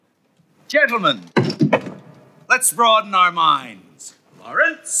Gentlemen, let's broaden our minds.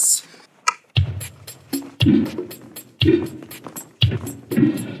 Lawrence?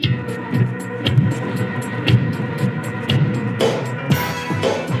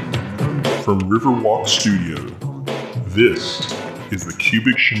 From Riverwalk Studio, this is the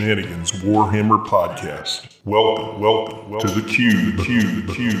Cubic Shenanigans Warhammer Podcast. Welcome to the Cube.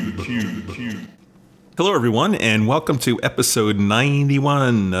 Hello, everyone, and welcome to episode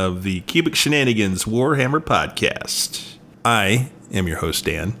 91 of the Cubic Shenanigans Warhammer Podcast. I am your host,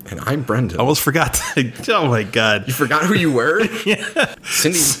 Dan. And I'm Brendan. I almost forgot that. Oh, my God. You forgot who you were? Yeah.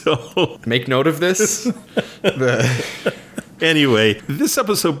 Cindy, make note of this. Anyway, this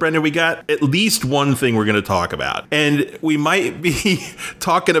episode, Brendan, we got at least one thing we're going to talk about. And we might be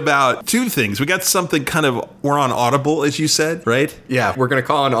talking about two things. We got something we're on Audible, as you said, right? Yeah, we're going to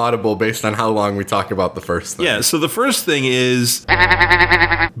call an Audible based on how long we talk about the first thing. Yeah, so the first thing is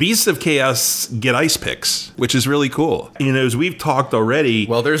Beasts of Chaos get ice picks, which is really cool. You know, as we've talked already.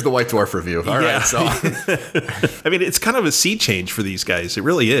 Well, there's the White Dwarf review. All right, so. I mean, it's kind of a sea change for these guys. It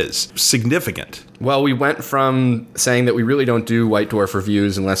really is. Significant. Well, we went from saying that we really don't do White Dwarf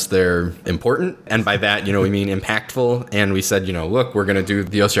reviews unless they're important. And by that, we mean impactful. And we said, look, we're going to do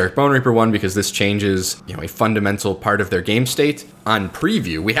the Ossiarch Bone Reaper one because this changes, a fundamental part of their game state. On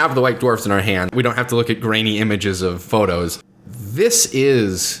preview, we have the White Dwarfs in our hand. We don't have to look at grainy images of photos. This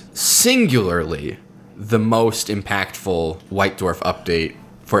is singularly the most impactful White Dwarf update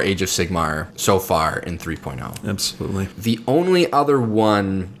for Age of Sigmar so far in 3.0. Absolutely. The only other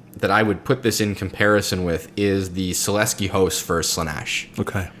one that I would put this in comparison with is the Selesky host for Slaanesh.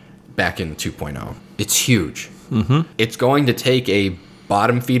 Okay. Back in 2.0. It's huge. Mm-hmm. It's going to take a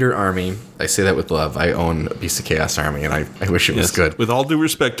bottom feeder army. I say that with love. I own a Beast of Chaos army, and I wish it was good. With all due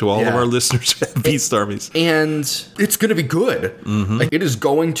respect to all of our listeners who have Beast armies. And it's going to be good. Mm-hmm. It is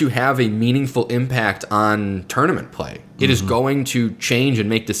going to have a meaningful impact on tournament play. It is going to change and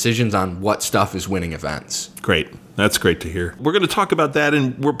make decisions on what stuff is winning events. Great. That's great to hear. We're going to talk about that,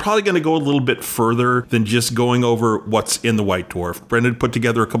 and we're probably going to go a little bit further than just going over what's in the White Dwarf. Brendan put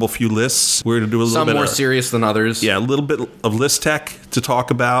together a few lists. We're going to do a little bit more serious than others. Yeah, a little bit of list tech to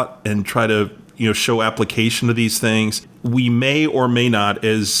talk about and try to show application of these things. We may or may not,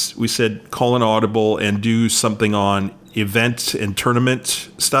 as we said, call an audible and do something on event and tournament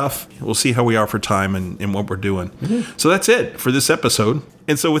stuff. We'll see how we are for time and what we're doing. Mm-hmm. So that's it for this episode.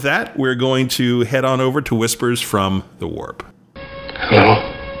 And so with that, we're going to head on over to Whispers from the Warp. Hello.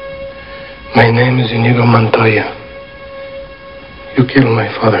 My name is Inigo Montoya. You killed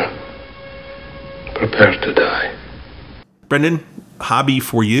my father. Prepare to die. Brendan, hobby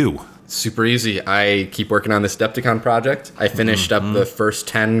for you. Super easy. I keep working on this Depticon project. I finished up the first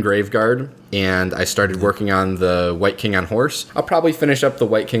 10 Graveguard, and I started working on the White King on Horse. I'll probably finish up the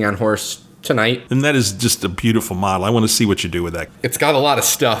White King on Horse tonight. And that is just a beautiful model. I want to see what you do with that. It's got a lot of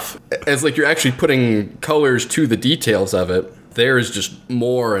stuff. As you're actually putting colors to the details of it. There's just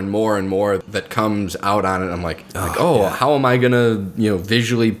more and more and more that comes out on it. I'm like, how am I going to,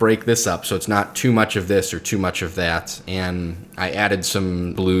 visually break this up so it's not too much of this or too much of that? And I added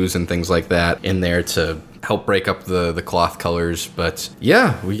some blues and things like that in there to help break up the cloth colors. But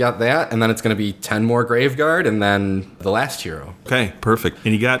yeah, we got that. And then it's going to be 10 more Graveguard and then the last hero. Okay, perfect.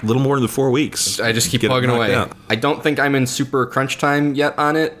 And you got a little more than the 4 weeks. I just keep plugging away. Out. I don't think I'm in super crunch time yet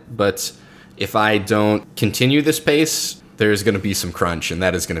on it, but if I don't continue this pace, there's going to be some crunch, and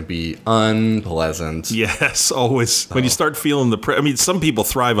that is going to be unpleasant. Yes, always. When you start feeling the pressure, some people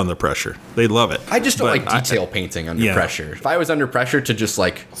thrive on the pressure. They love it. I just don't like detail painting under pressure. If I was under pressure to just,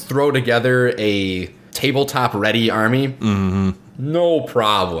 throw together a tabletop-ready army, no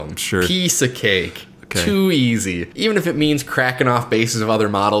problem. Sure. Piece of cake. Okay. Too easy. Even if it means cracking off bases of other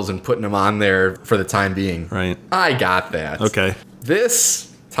models and putting them on there for the time being. Right. I got that. Okay. This...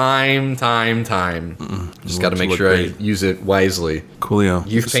 Time. Just got to make sure I use it wisely. Coolio.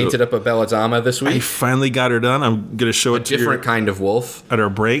 You've painted up a Belladama this week? I finally got her done. I'm going to show it to you. A different kind of wolf. At our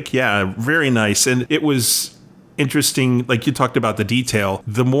break. Yeah, very nice. And it was interesting, like you talked about the detail.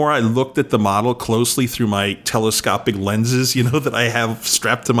 The more I looked at the model closely through my telescopic lenses, that I have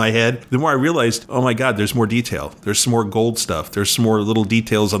strapped to my head, the more I realized, oh my God, there's more detail. There's some more gold stuff. There's some more little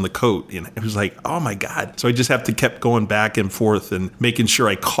details on the coat. And it was like, oh my God. So I just have to keep going back and forth and making sure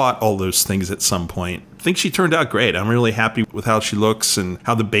I caught all those things at some point. I think she turned out great. I'm really happy with how she looks and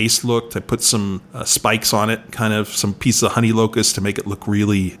how the base looked. I put some spikes on it, some piece of honey locust to make it look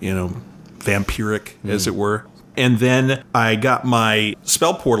really, vampiric, as it were. And then I got my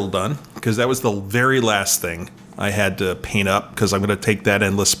spell portal done because that was the very last thing. I had to paint up because I'm going to take that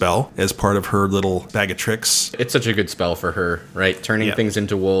endless spell as part of her little bag of tricks. It's such a good spell for her, right? Turning things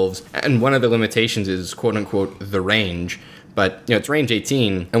into wolves. And one of the limitations is, quote unquote, the range. But, it's range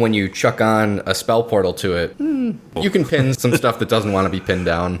 18, and when you chuck on a spell portal to it, you can pin some stuff that doesn't want to be pinned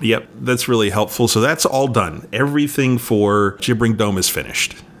down. Yep, that's really helpful. So that's all done. Everything for Gibbering Dome is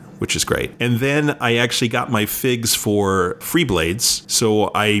finished, which is great. And then I actually got my figs for Free Blades. So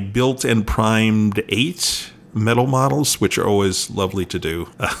I built and primed 8 metal models, which are always lovely to do.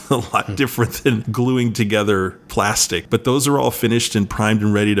 A lot different than gluing together plastic. But those are all finished and primed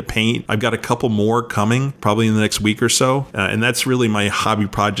and ready to paint. I've got a couple more coming, probably in the next week or so. And that's really my hobby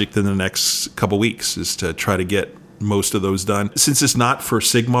project in the next couple weeks, is to try to get most of those done. Since it's not for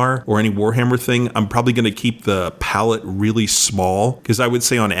Sigmar or any Warhammer thing, I'm probably going to keep the palette really small, because I would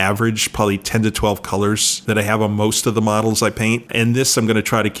say on average probably 10 to 12 colors that I have on most of the models I paint. And this I'm going to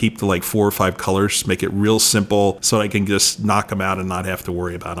try to keep to like 4 or 5 colors, make it real simple so I can just knock them out and not have to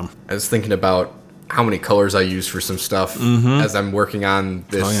worry about them. I was thinking about how many colors I use for some stuff as I'm working on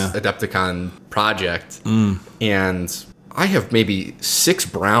this Adepticon project. And I have maybe 6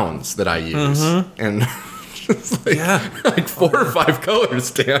 browns that I use. And it's like 4 or 5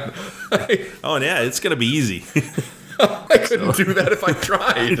 colors, Dan. It's going to be easy. I couldn't do that if I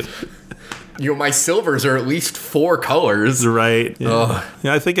tried. My silvers are at least 4 colors. Right. Yeah.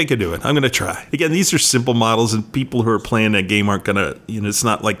 I think I could do it. I'm going to try. Again, these are simple models, and people who are playing that game aren't going to, it's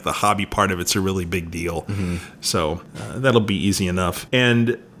not like the hobby part of it's a really big deal. So that'll be easy enough.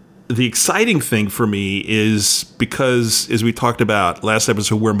 And the exciting thing for me is, because, as we talked about last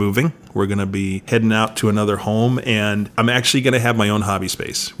episode, we're moving. We're going to be heading out to another home, and I'm actually going to have my own hobby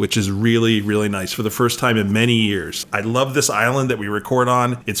space, which is really, really nice for the first time in many years. I love this island that we record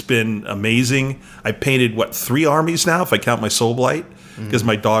on. It's been amazing. I painted, 3 armies now, if I count my Soul Blight, because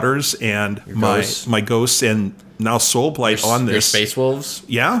my daughters and my ghosts and now Soul Blight on this. Your Space Wolves?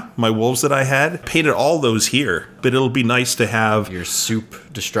 Yeah, my wolves that I had. Painted all those here, but it'll be nice to have your Soup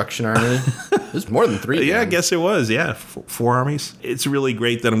Destruction Army. There's more than 3. Yeah, I guess it was. Yeah, 4 armies. It's really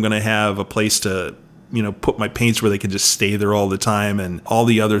great that I'm going to have a place to, put my paints where they can just stay there all the time, and all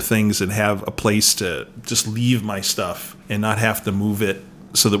the other things, and have a place to just leave my stuff and not have to move it,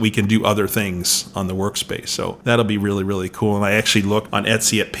 so that we can do other things on the workspace. So that'll be really, really cool. And I actually looked on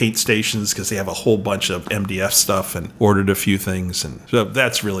Etsy at paint stations, because they have a whole bunch of MDF stuff, and ordered a few things. And so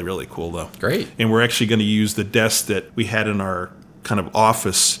that's really, really cool, though. Great. And we're actually going to use the desk that we had in our kind of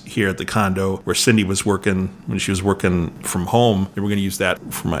office here at the condo, where Cindy was working when she was working from home. And we're going to use that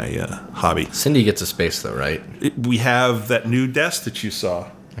for my hobby. Cindy gets a space, though, right? We have that new desk that you saw.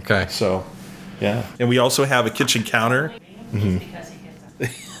 Okay. So, yeah. And we also have a kitchen counter.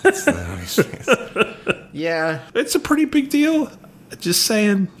 Yeah. It's a pretty big deal. Just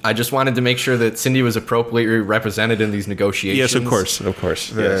saying. I just wanted to make sure that Cindy was appropriately represented in these negotiations. Yes, of course. Of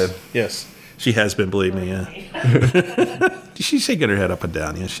course. Yes. She has been, believe me, yeah. She's shaking her head up and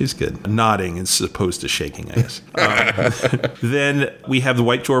down. Yeah, she's good. Nodding as opposed to shaking, I guess. Then we have the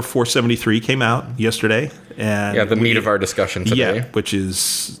White Dwarf 473 came out yesterday. And the meat of our discussion today. Yeah, which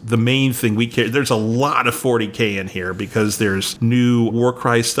is the main thing we care. There's a lot of 40K in here, because there's new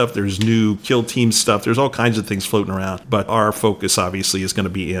Warcry stuff, there's new Kill Team stuff, there's all kinds of things floating around. But our focus, obviously, is going to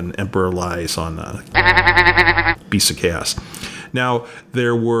be in Emperor Lies on Beasts of Chaos. Now,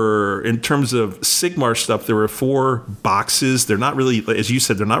 there were, in terms of Sigmar stuff, there were 4 boxes. They're not really, as you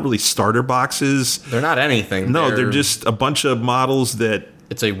said, they're not really starter boxes. They're not anything. No, they're just a bunch of models that...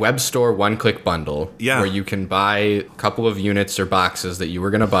 It's a web store one-click bundle where you can buy a couple of units or boxes that you were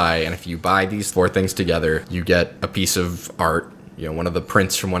going to buy, and if you buy these 4 things together, you get a piece of art, one of the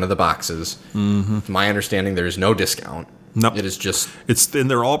prints from one of the boxes. To my understanding, there is no discount. No. It is just... And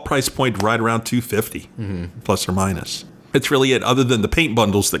they're all price point right around $250, plus or minus. It's really it, other than the paint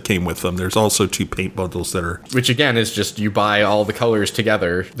bundles that came with them. There's also 2 paint bundles that are... Which, again, is just you buy all the colors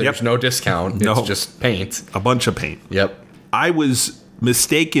together. There's no discount. It's just paint. A bunch of paint. Yep. I was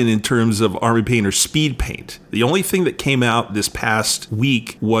mistaken in terms of Army Paint or Speed Paint. The only thing that came out this past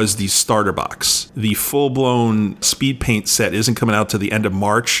week was the starter box. The full-blown Speed Paint set isn't coming out to the end of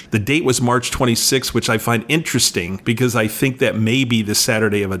March. The date was March 26th, which I find interesting, because I think that may be the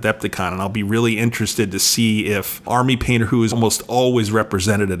Saturday of Adepticon, and I'll be really interested to see if Army Painter, who is almost always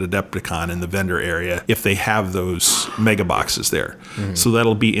represented at Adepticon in the vendor area, if they have those mega boxes there. So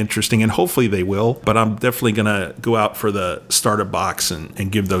that'll be interesting, and hopefully they will, but I'm definitely going to go out for the starter box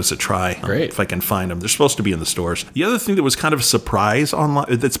and give those a try. Great. If I can find them. They're supposed to be in the stores. The other thing that was kind of a surprise online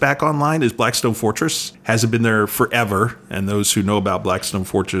that's back online is Blackstone Fortress. Hasn't been there forever, and those who know about Blackstone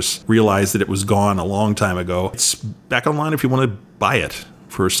Fortress realize that it was gone a long time ago. It's back online if you want to buy it.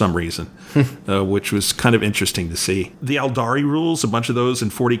 for some reason, which was kind of interesting to see. The Aldari rules, a bunch of those in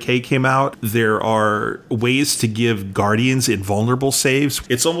 40K came out. There are ways to give Guardians invulnerable saves.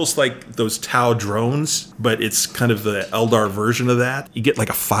 It's almost like those Tau drones, but it's kind of the Eldar version of that. You get like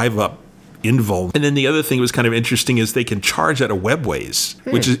a 5-up invul. And then the other thing that was kind of interesting is they can charge out of webways,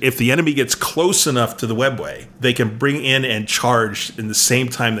 which is if the enemy gets close enough to the webway, they can bring in and charge in the same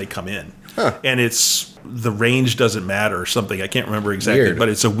time they come in. And the range doesn't matter or something. I can't remember exactly, Weird. but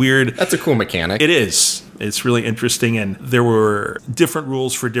it's a weird... That's a cool mechanic. It is. It's really interesting, and there were different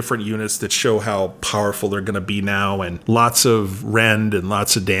rules for different units that show how powerful they're going to be now, and lots of rend and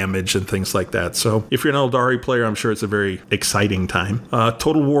lots of damage and things like that. So if you're an Eldari player, I'm sure it's a very exciting time.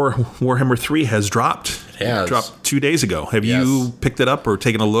 Total War Warhammer 3 has dropped. It has. Dropped 2 days ago. Have you picked it up or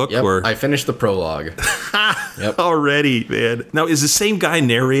taken a look? Yep, Or I finished the prologue. Yep. Already, man. Now, is the same guy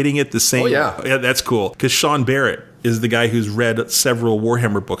narrating it the same? Oh, yeah. Yeah, that's cool. Because Sean Barrett is the guy who's read several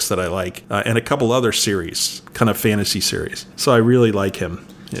Warhammer books that I like, and a couple other series, kind of fantasy series. So I really like him.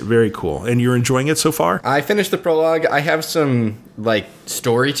 Yeah, very cool. And you're enjoying it so far? I finished the prologue. I have some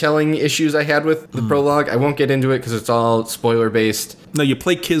storytelling issues I had with the prologue. I won't get into it because it's all spoiler based. No, you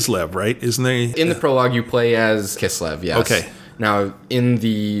play Kislev, right? Isn't there? In the prologue, you play as Kislev, yes. Okay. Now, in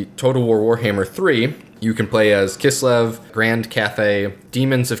the Total War Warhammer 3, you can play as Kislev, Grand Cathay,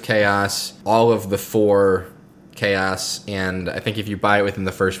 Demons of Chaos, all of the 4 Chaos, and I think if you buy it within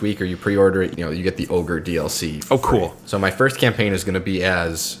the first week or you pre-order it, you get the Ogre DLC. Oh, cool. So my first campaign is going to be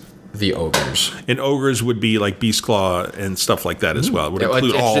as the Ogres. And Ogres would be like Beastclaw and stuff like that as well. It would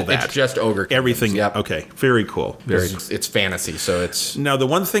include all that. It's just Ogre. Everything. Yep. Okay. Very cool. Very cool. It's fantasy, so it's... Now, the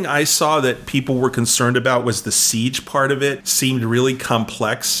one thing I saw that people were concerned about was the siege part of it seemed really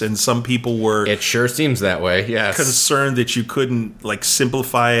complex, and some people were... It sure seems that way, yes. Concerned that you couldn't,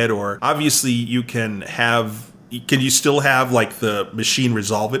 simplify it, or obviously you can have... Can you still have the machine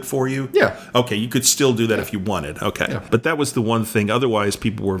resolve it for you? Yeah. Okay, you could still do that if you wanted. Okay. Yeah. But that was the one thing. Otherwise,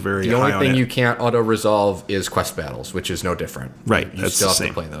 people were very high on it. The only thing you can't auto-resolve is quest battles, which is no different. Right. You still have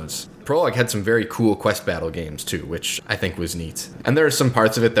to play those. Prologue had some very cool quest battle games, too, which I think was neat. And there are some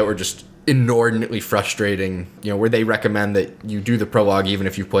parts of it that were just inordinately frustrating, where they recommend that you do the prologue even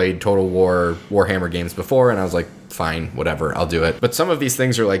if you've played Total War Warhammer games before, and I was like, fine, whatever, I'll do it. But some of these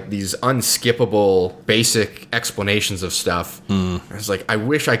things are these unskippable basic explanations of stuff. I was like, I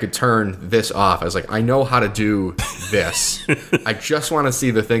wish I could turn this off. I was like, I know how to do this. I just want to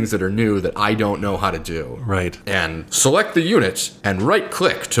see the things that are new that I don't know how to do. Right. And select the unit and right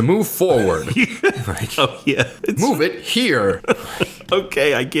click to move forward. Oh, yeah. Move it here.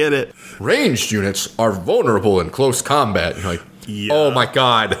 Okay, I get it. Ranged units are vulnerable in close combat. You're like, yeah. Oh my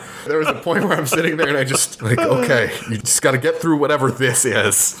God. There was a point where I'm sitting there and I just okay, you just got to get through whatever this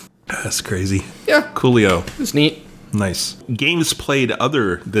is. That's crazy. Yeah. Coolio. It's neat. Nice. Games played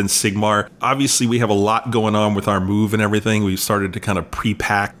other than Sigmar. Obviously, we have a lot going on with our move and everything. We've started to kind of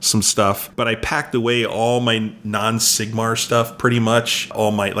pre-pack some stuff, but I packed away all my non-Sigmar stuff pretty much.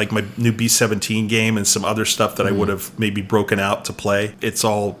 All my new B-17 game and some other stuff that I would have maybe broken out to play. It's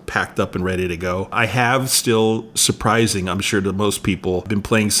all packed up and ready to go. I have still, surprising, I'm sure to most people, been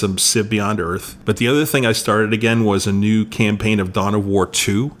playing some Civ Beyond Earth. But the other thing I started again was a new campaign of Dawn of War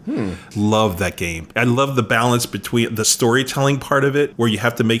 2. Love that game. I love the balance between the storytelling part of it, where you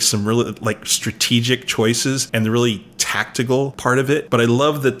have to make some really strategic choices, and the really tactical part of it. But I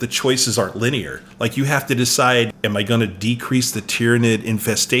love that the choices aren't linear. You have to decide, am I going to decrease the Tyranid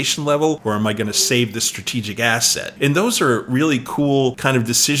infestation level, or am I going to save the strategic asset? And those are really cool kind of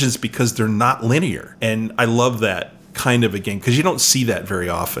decisions because they're not linear. And I love that kind of a game because you don't see that very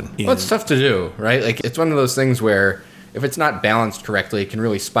often. Well, it's tough to do, right? It's one of those things where if it's not balanced correctly, it can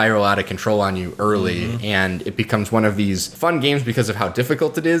really spiral out of control on you early, and it becomes one of these fun games because of how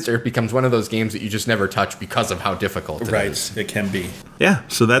difficult it is, or it becomes one of those games that you just never touch because of how difficult it is. Right, it can be. Yeah,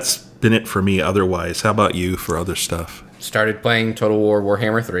 so that's been it for me otherwise. How about you for other stuff? Started playing Total War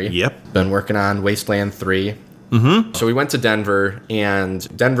Warhammer 3. Yep. Been working on Wasteland 3. So we went to Denver, and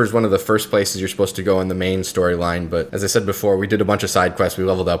Denver's one of the first places you're supposed to go in the main storyline, but as I said before, we did a bunch of side quests, we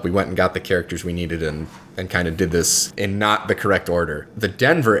leveled up, we went and got the characters we needed, and kind of did this in not the correct order. The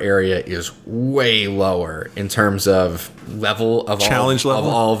Denver area is way lower in terms of level of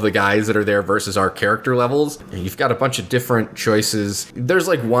all of the guys that are there versus our character levels. And you've got a bunch of different choices. There's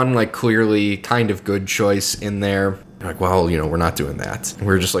one clearly kind of good choice in there. You're well, we're not doing that. And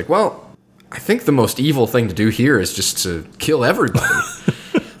we're just well, I think the most evil thing to do here is just to kill everybody.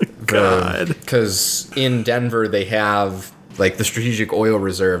 God. Because in Denver, they have the strategic oil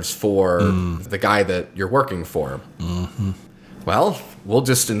reserves for the guy that you're working for. Well, we'll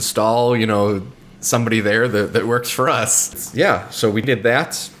just install, somebody there that works for us. Yeah, so we did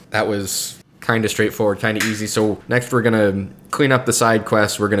that. That was kind of straightforward, kind of easy. So next we're going to clean up the side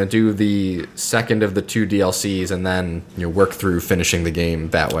quests. We're going to do the second of the 2 DLCs and then work through finishing the game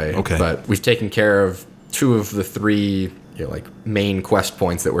that way. Okay. But we've taken care of 2 of the 3 main quest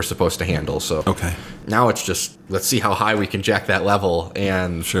points that we're supposed to handle. So Okay. now it's just, let's see how high we can jack that level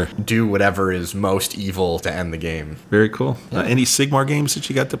and Sure. do whatever is most evil to end the game. Very cool. Any Sigmar games that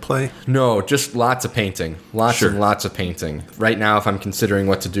you got to play? No, just lots of painting. Lots Sure. and lots of painting. Right now, if I'm considering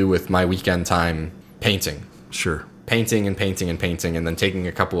what to do with my weekend time, painting. Sure. Painting and painting and painting, and then taking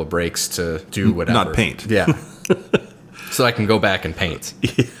a couple of breaks to do whatever. Not paint. Yeah. So I can go back and paint.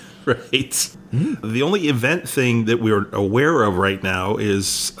 Right. The only event thing that we're aware of right now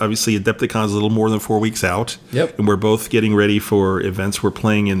is obviously Adepticon's a little more than 4 weeks out. Yep. And we're both getting ready for events we're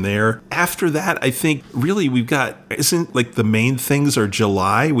playing in there. After that, I think really we've got, isn't like the main things are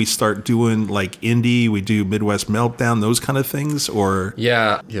July. We start doing like indie, we do Midwest Meltdown, those kind of things, or?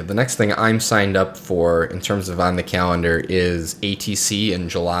 Yeah. The next thing I'm signed up for in terms of on the calendar is ATC in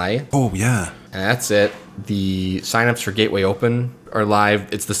July. Oh, yeah. And that's it. The signups for Gateway Open are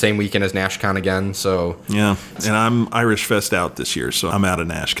live. It's the same weekend as NashCon again, so... Yeah. And I'm Irish Fest out this year, so I'm out of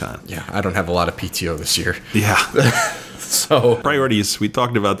NashCon. Yeah, I don't have a lot of PTO this year. Yeah. So... Priorities. We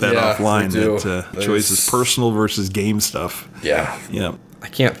talked about that Yeah, offline. we do. That choice is personal versus game stuff. Yeah. Yeah. I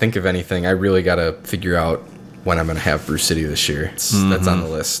can't think of anything. I really got to figure out when I'm going to have Bruce City this year. That's on the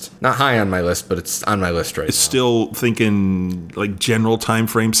list. Not high on my list, but it's on my list right It's now. still thinking like general time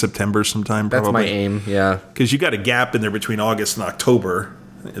frame, September sometime That's probably. my aim, yeah. Because you got a gap in there between August and October.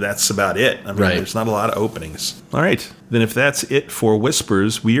 That's about it. I mean, Right. There's not a lot of openings. All right. Then if that's it for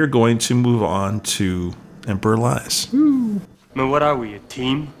Whispers, we are going to move on to Emperor Lies. Man, what are we, a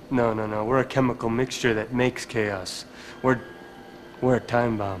team? No. We're a chemical mixture that makes chaos. We're a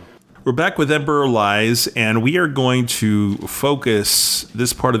time bomb. We're back with Emperor Lies, and we are going to focus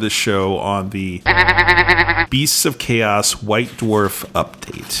this part of the show on the Beasts of Chaos White Dwarf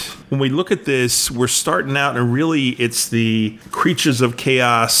update. When we look at this, we're starting out, and really it's the Creatures of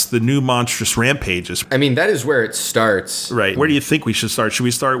Chaos, the new monstrous rampages. I mean, that is where it starts. Right. Where do you think we should start? Should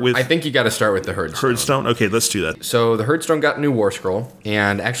we start with I think you got to start with the Herdstone. Herdstone? Okay, let's do that. So the Herdstone got a new War Scroll,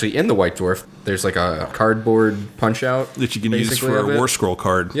 and actually in the White Dwarf, there's like a cardboard punch-out. That you can use basically, for of a it. War Scroll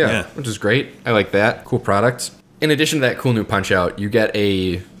card. Yeah, which is great. I like that. Cool product. In addition to that cool new punch-out, you get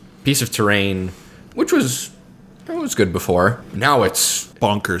a piece of terrain, which was good before. Now it's...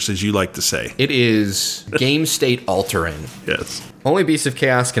 Bonkers, as you like to say. It is game state altering. Yes. Only Beasts of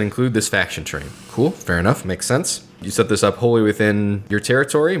Chaos can include this faction terrain. Cool, fair enough, makes sense. You set this up wholly within your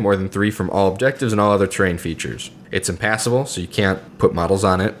territory, more than 3 from all objectives and all other terrain features. It's impassable, so you can't put models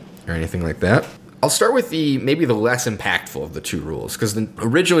on it or anything like that. I'll start with maybe the less impactful of the 2 rules, because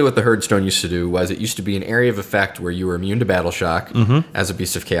originally what the Herdstone used to do was it used to be an area of effect where you were immune to battle shock as a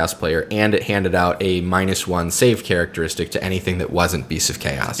Beast of Chaos player, and it handed out a -1 save characteristic to anything that wasn't Beast of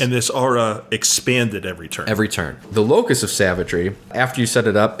Chaos. And this aura expanded every turn. Every turn. The Locus of Savagery, after you set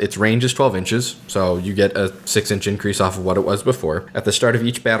it up, its range is 12 inches, so you get a 6-inch increase off of what it was before. At the start of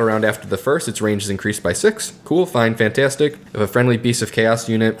each battle round after the first, its range is increased by 6. Cool, fine, fantastic. If a friendly Beast of Chaos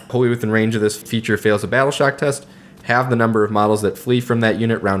unit wholly within range of this feature fails a battle shock test, have the number of models that flee from that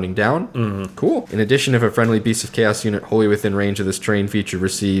unit rounding down. Cool. In addition, if a friendly Beast of Chaos unit wholly within range of this terrain feature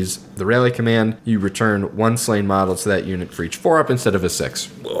receives the rally command, you return 1 slain model to that unit for each 4-up instead of a 6.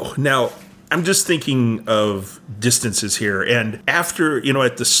 Whoa. Now, I'm just thinking of distances here. And after,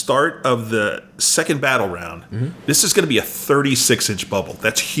 at the start of the second battle round, this is going to be a 36-inch bubble.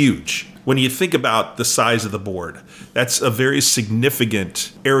 That's huge. When you think about the size of the board, that's a very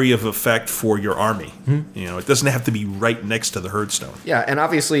significant area of effect for your army. It doesn't have to be right next to the Herdstone. Yeah, and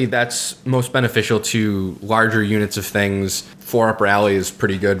obviously that's most beneficial to larger units of things. 4-up rally is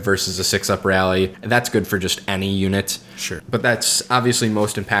pretty good versus a 6-up rally. And that's good for just any unit. Sure. But that's obviously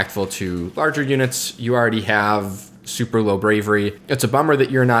most impactful to larger units. You already have super low bravery. It's a bummer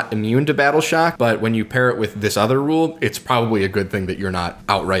that you're not immune to battle shock, but when you pair it with this other rule, it's probably a good thing that you're not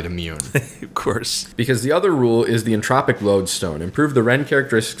outright immune. Of course. Because the other rule is the Entropic Lodestone. Improve the Rend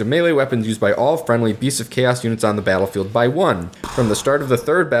characteristics of melee weapons used by all friendly Beasts of Chaos units on the battlefield by 1. From the start of the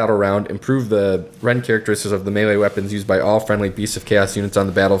third battle round, improve the Rend characteristics of the melee weapons used by all friendly Beasts of Chaos units on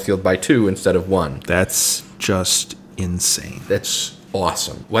the battlefield by 2 instead of 1. That's just insane. That's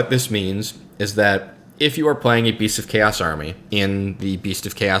awesome. What this means is that if you are playing a Beast of Chaos army in the Beast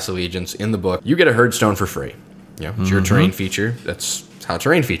of Chaos Allegiance in the book, you get a Herdstone for free. It's your terrain feature. That's how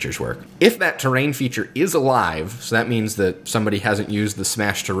terrain features work. If that terrain feature is alive, so that means that somebody hasn't used the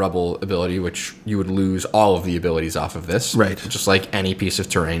smash to rubble ability, which you would lose all of the abilities off of this. Right. Just like any piece of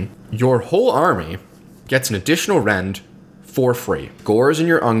terrain. Your whole army gets an additional rend for free. Gores and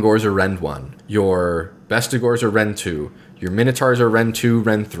your Ungors are rend 1. Your Bestigors are rend 2. Your Minotaurs are rend 2,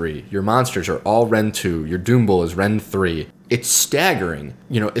 rend 3. Your monsters are all rend 2. Your Doombull is rend 3. It's staggering,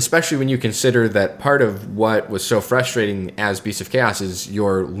 especially when you consider that part of what was so frustrating as Beasts of Chaos is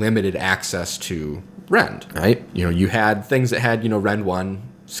your limited access to rend, right? You had things that had, rend 1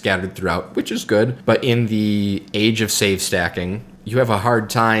 scattered throughout, which is good. But in the age of save stacking, you have a hard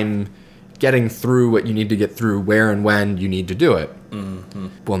time getting through what you need to get through where and when you need to do it. Mm-hmm.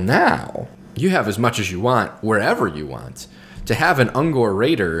 Well, now you have as much as you want wherever you want. To have an Ungor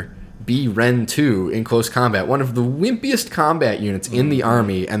Raider be Ren 2 in close combat, one of the wimpiest combat units in the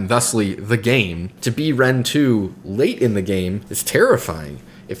army and thusly the game, to be Ren 2 late in the game is terrifying.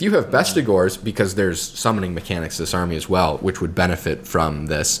 If you have Bestigors, because there's summoning mechanics to this army as well, which would benefit from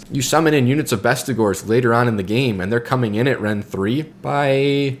this, you summon in units of Bestigors later on in the game and they're coming in at Ren 3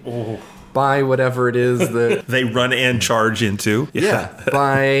 by whatever it is that they run and charge into.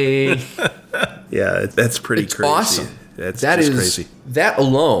 By... Yeah, that's pretty it's crazy. Awesome. That's crazy. That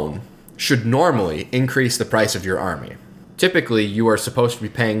alone should normally increase the price of your army. Typically, you are supposed to be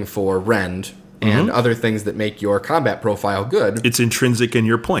paying for rend and other things that make your combat profile good. It's intrinsic in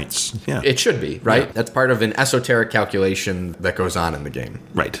your points. Yeah. It should be, right? Yeah. That's part of an esoteric calculation that goes on in the game.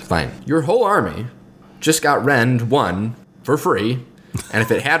 Right. Fine. Your whole army just got rend 1 for free, and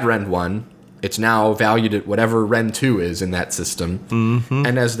if it had rend 1, it's now valued at whatever Ren 2 is in that system. Mm-hmm.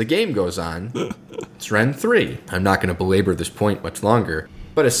 And as the game goes on, it's Ren 3. I'm not going to belabor this point much longer.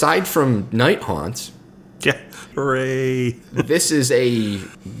 But aside from Night Haunts... Yeah. Hooray. This is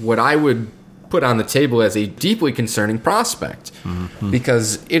what I would put on the table as a deeply concerning prospect. Mm-hmm.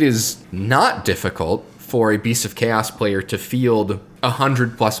 Because it is not difficult for a Beast of Chaos player to field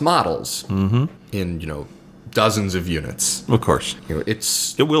 100+ models in, dozens of units. Of course.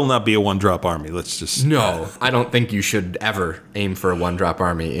 It will not be a one-drop army. Let's just... No, I don't think you should ever aim for a one-drop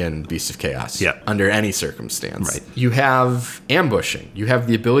army in Beasts of Chaos. Yeah. Under any circumstance. Right. You have ambushing. You have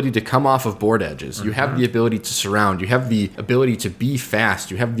the ability to come off of board edges. You have the ability to surround. You have the ability to be fast.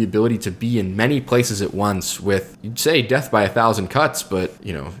 You have the ability to be in many places at once with, you'd say death by 1,000 cuts, but,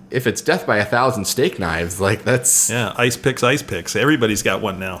 if it's death by 1,000 steak knives, that's... Yeah, ice picks. Everybody's got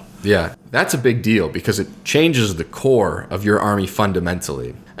one now. Yeah, that's a big deal because it changes the core of your army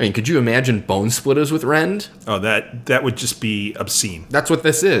fundamentally. I mean, could you imagine Bone Splitters with Rend? Oh, that would just be obscene. That's what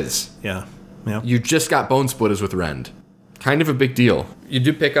this is. Yeah. You just got Bone Splitters with Rend. Kind of a big deal. You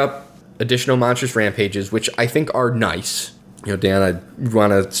do pick up additional monstrous rampages, which I think are nice. Dan, I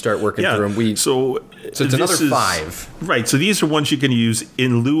want to start working through them. So it's another 5. Right. So these are ones you can use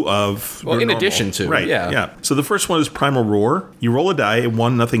in lieu of. Well, in addition to. Right. Yeah. So the first one is Primal Roar. You roll a die. At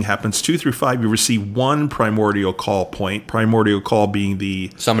 1, nothing happens. 2 through 5, you receive 1 Primordial Call point. Primordial Call being the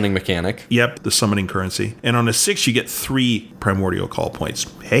summoning mechanic. Yep, the summoning currency. And on a 6, you get 3 Primordial Call points.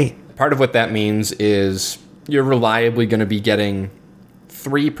 Hey. Part of what that means is you're reliably going to be getting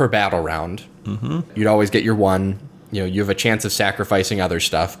 3 per battle round. Mm-hmm. You'd always get your 1. You have a chance of sacrificing other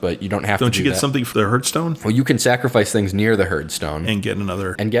stuff, but you don't have to do that. Don't you get something for the Herdstone? Well, you can sacrifice things near the Herdstone. And get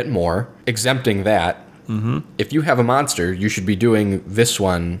another. And get more. Exempting that. Mm-hmm. If you have a monster, you should be doing this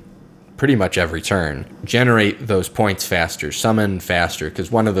one pretty much every turn. Generate those points faster. Summon faster.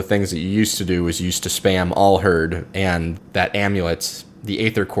 Because one of the things that you used to do was you used to spam all Herd and that amulet, the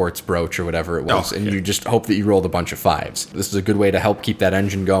Aether Quartz brooch or whatever it was, and you just hope that you rolled a bunch of 5s. This is a good way to help keep that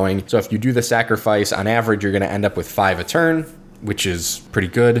engine going. So if you do the sacrifice, on average, you're going to end up with 5 a turn, which is pretty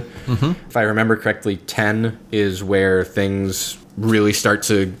good. Mm-hmm. If I remember correctly, 10 is where things really start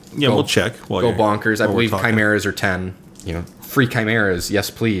to we'll check. Go bonkers. I believe chimeras are 10. Free chimeras,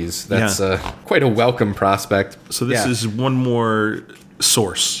 yes please. That's quite a welcome prospect. So this is one more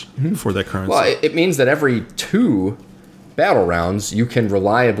source for that currency. Well, it means that every 2 battle rounds, you can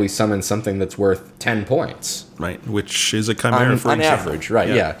reliably summon something that's worth 10 points. Right, which is a chimera for on example. Average, right,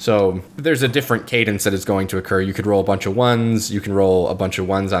 yeah. So there's a different cadence that is going to occur. You could roll a bunch of 1s. You can roll a bunch of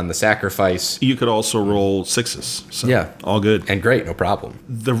 1s on the sacrifice. You could also roll 6s. So all good. And great, no problem.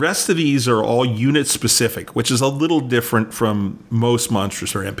 The rest of these are all unit specific, which is a little different from most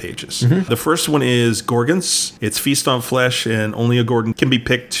monstrous rampages. Mm-hmm. The first one is Gorgons. It's Feast on Flesh, and only a Gorgon can be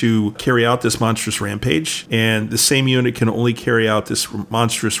picked to carry out this monstrous rampage. And the same unit can only carry out this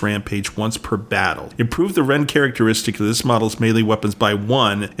monstrous rampage once per battle. Improve the rend characteristic of this model's melee weapons by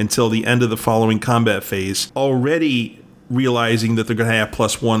 1 until the end of the following combat phase. Already realizing that they're going to have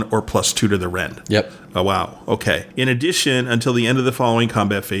 +1 or +2 to the rend. Yep. Oh, wow. Okay. In addition, until the end of the following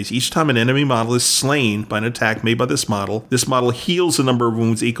combat phase, each time an enemy model is slain by an attack made by this model heals a number of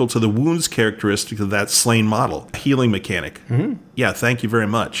wounds equal to the wounds characteristic of that slain model. Healing mechanic. Mm-hmm. Yeah, thank you very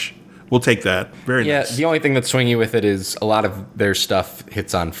much. We'll take that. Very nice. Yeah, the only thing that's swingy with it is a lot of their stuff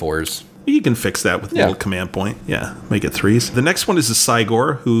hits on 4s. You can fix that with a little command point. Yeah, make it 3s. The next one is a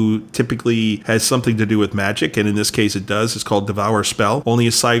Sigor, who typically has something to do with magic, and in this case it does. It's called Devour Spell. Only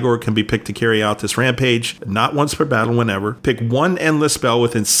a Sigor can be picked to carry out this rampage, not once per battle, whenever. Pick one endless spell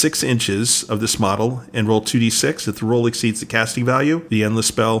within 6 inches of this model and roll 2d6. If the roll exceeds the casting value, the endless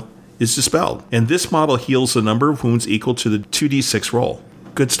spell is dispelled. And this model heals a number of wounds equal to the 2d6 roll.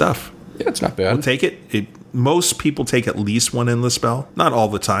 Good stuff. Yeah, it's not bad. We'll take it. Most people take at least one endless spell. Not all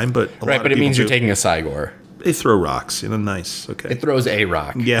the time, but a lot of but it people means you're do. taking a Sigor. They throw rocks. Nice. Okay. It throws a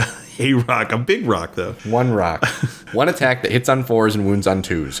rock. Yeah, a rock. A big rock, though. One rock. One attack that hits on 4s and wounds on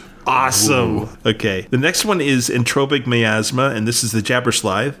 2s. Awesome. Ooh. Okay. The next one is Entropic Miasma, and this is the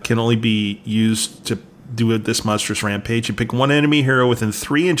Jabberslithe. Can only be used to do this monstrous rampage. You pick one enemy hero within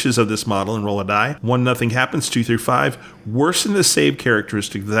 3 inches of this model and roll a die. 1, nothing happens. 2 through 5. Worsen the save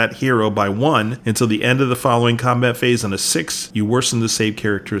characteristic of that hero by 1 until the end of the following combat phase. On a 6, you worsen the save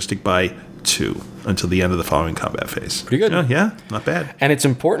characteristic by 2 until the end of the following combat phase. Pretty good. Yeah, not bad. And it's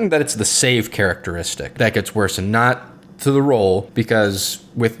important that it's the save characteristic that gets worsened, not to the roll, because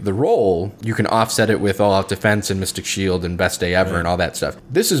with the roll, you can offset it with All Out Defense and Mystic Shield and Best Day Ever and all that stuff.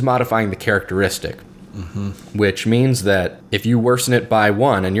 This is modifying the characteristic. Mm-hmm. Which means that if you worsen it by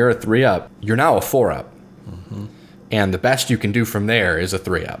 1 and you're a 3-up, you're now a 4-up. Mm-hmm. And the best you can do from there is a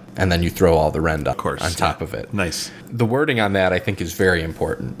 3-up. And then you throw all the rend up on top of it. Nice. The wording on that, I think, is very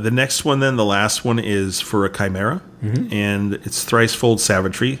important. The next one, then, the last one, is for a Chimera. Mm-hmm. And it's Thricefold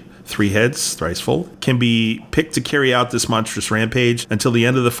Savagery. 3 heads, Thricefold. Can be picked to carry out this monstrous rampage until the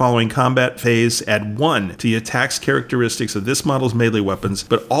end of the following combat phase. Add 1 to the attacks characteristics of this model's melee weapons,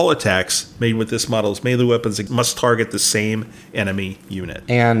 but all attacks made with this model's melee weapons must target the same enemy unit.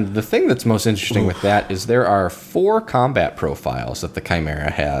 And the thing that's most interesting with that is there are 4 combat profiles that the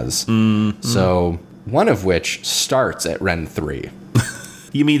Chimera has. Mm-hmm. So one of which starts at Rend 3.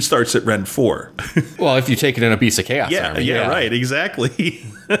 You mean starts at Rend 4? Well, if you take it in a Beast of Chaos army. Yeah, right, exactly.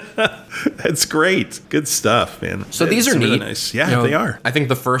 That's great. Good stuff, man. So these are really neat. Nice. Yeah, they are. I think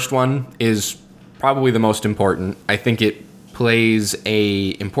the first one is probably the most important. I think it plays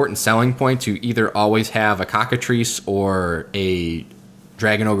a important selling point to either always have a Cockatrice or a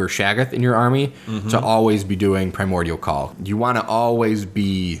Dragon Ogre Shaggoth in your army, to always be doing Primordial Call. You want to always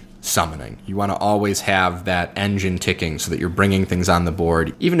be summoning. You want to always have that engine ticking so that you're bringing things on the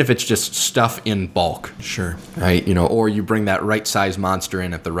board, even if it's just stuff in bulk. Sure. Right? Or you bring that right size monster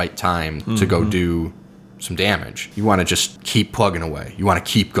in at the right time to go do some damage. You want to just keep plugging away. You want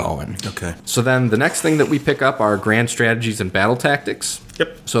to keep going. Okay. So then the next thing that we pick up are grand strategies and battle tactics.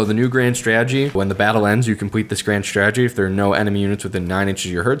 Yep. So the new grand strategy, when the battle ends, you complete this grand strategy if there are no enemy units within 9 inches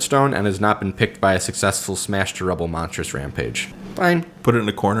of your herdstone and has not been picked by a successful smash to rubble monstrous rampage. Fine. Put it in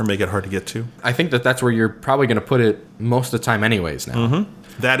a corner, make it hard to get to. I think that's where you're probably going to put it most of the time anyways now.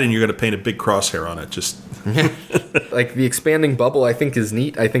 Mm-hmm. That and you're going to paint a big crosshair on it. Just like the expanding bubble, I think is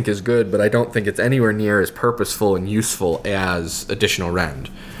neat, I think is good, but I don't think it's anywhere near as purposeful and useful as additional rend.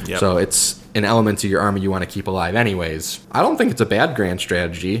 Yep. So it's an element of your army you want to keep alive anyways. I don't think it's a bad grand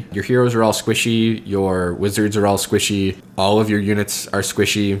strategy. Your heroes are all squishy, your wizards are all squishy, all of your units are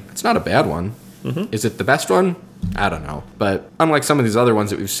squishy. It's not a bad one. Mm-hmm. Is it the best one? I don't know. But unlike some of these other ones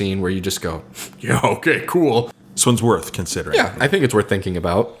that we've seen where you just go, yeah, okay, cool. This one's worth considering. Yeah, I think it's worth thinking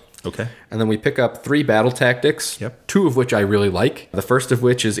about. Okay. And then we pick up 3 battle tactics, Yep. 2 of which I really like. The first of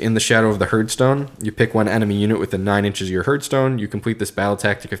which is In the Shadow of the Herdstone. You pick one enemy unit within 9 inches of your herdstone. You complete this battle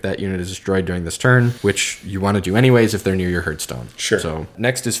tactic if that unit is destroyed during this turn, which you want to do anyways if they're near your herdstone. Sure. So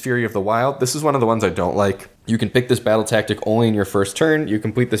next is Fury of the Wild. This is one of the ones I don't like. You can pick this battle tactic only in your first turn. You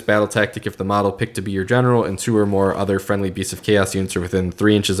complete this battle tactic if the model picked to be your general and 2 or more other friendly Beasts of Chaos units are within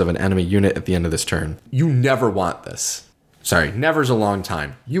 3 inches of an enemy unit at the end of this turn. You never want this. Sorry, never's a long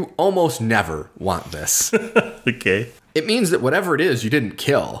time. You almost never want this. Okay. It means that whatever it is you didn't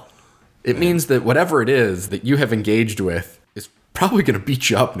kill, it means that whatever it is that you have engaged with is probably going to beat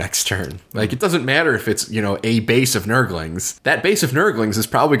you up next turn. Like, it doesn't matter if it's, a base of Nurglings. That base of Nurglings is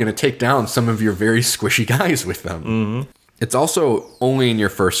probably going to take down some of your very squishy guys with them. Mm-hmm. It's also only in your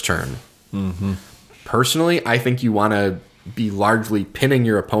first turn. Mm-hmm. Personally, I think you want to be largely pinning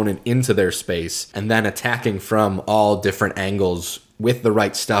your opponent into their space and then attacking from all different angles with the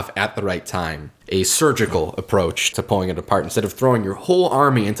right stuff at the right time. a surgical approach to pulling it apart. Instead of throwing your whole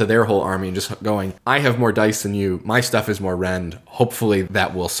army into their whole army and just going, I have more dice than you, my stuff is more rend. Hopefully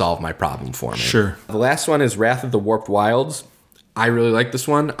that will solve my problem for me. Sure. The last one is Wrath of the Warped Wilds. I really like this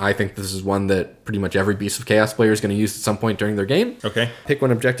one. I think this is one that pretty much every Beast of Chaos player is going to use at some point during their game. Okay. Pick one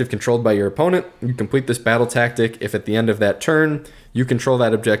objective controlled by your opponent. You complete this battle tactic if at the end of that turn, you control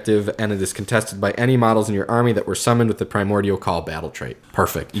that objective and it is contested by any models in your army that were summoned with the Primordial Call battle trait.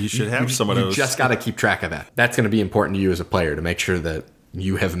 Perfect. You should have some of those. You just got to keep track of that. That's going to be important to you as a player to make sure that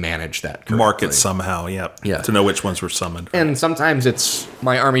you have managed that correctly. Mark it somehow, yeah. To know which ones were summoned. And sometimes it's,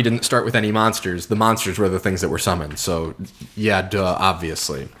 my army didn't start with any monsters. The monsters were the things that were summoned. So, yeah, duh,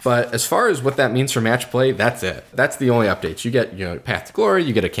 obviously. But as far as what that means for match play, that's it. That's the only updates. You get, Path to Glory,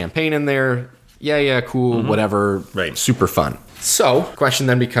 you get a campaign in there. Yeah, cool, whatever. Right. Super fun. So, question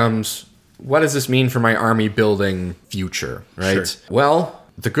then becomes, what does this mean for my army building future, right? Sure. Well,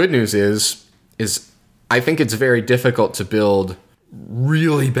 the good news is I think it's very difficult to build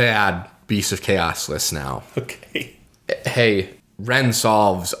really bad Beasts of Chaos lists now. Okay. Hey, Ren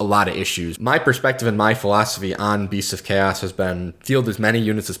solves a lot of issues. My perspective and my philosophy on Beasts of Chaos has been field as many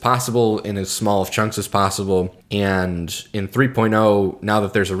units as possible in as small of chunks as possible. And in 3.0, now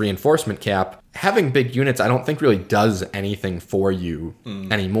that there's a reinforcement cap, having big units I don't think really does anything for you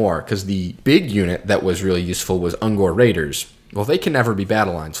anymore, because the big unit that was really useful was Ungor Raiders. Well, they can never be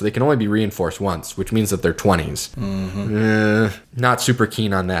battle lines, so they can only be reinforced once, which means that they're 20s. Not super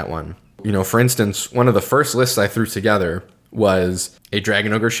keen on that one. For instance, one of the first lists I threw together was a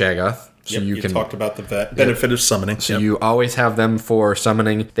Dragon Ogre Shaggoth. So you talked about the benefit of summoning. So you always have them for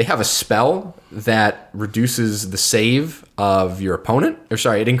summoning. They have a spell that reduces the save of your opponent.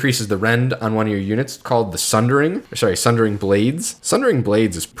 It increases the rend on one of your units called the Sundering Blades. Sundering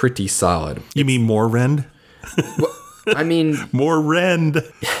Blades is pretty solid. You mean more rend? I mean, more rend.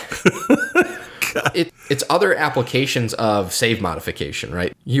 It's other applications of save modification,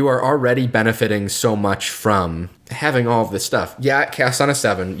 right? You are already benefiting so much from having all of this stuff. Yeah, cast on a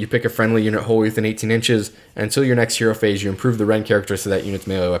 7, you pick a friendly unit wholly within 18 inches, and until your next hero phase, you improve the rend character so that unit's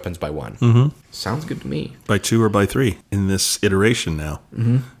melee weapons by 1. Sounds good to me. By 2 or by 3 in this iteration now.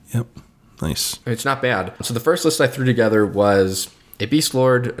 Yep. Nice. It's not bad. So the first list I threw together was a Beast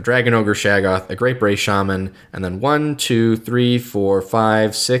Lord, a Dragon Ogre Shaggoth, a Great Bray Shaman, and then 1, 2, 3, 4,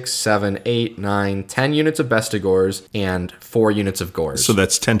 5, 6, 7, 8, 9, 10 units of Bestigors and 4 units of Gores. So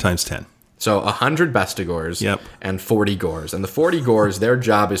that's 10 times 10. So 100 Bestigors and 40 Gores. And the 40 Gores, their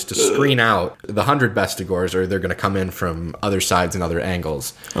job is to screen out the 100 Bestigors, or they're going to come in from other sides and other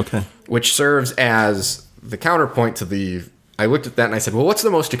angles. Okay. Which serves as the counterpoint to the... I looked at that and I said, well, what's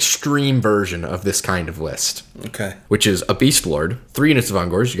the most extreme version of this kind of list? Okay. Which is a Beast Lord, 3 units of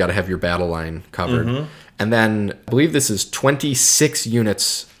Ungors. You got to have your battle line covered. And then I believe this is 26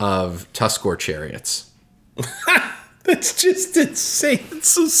 units of Tuskor Chariots. That's just insane. It's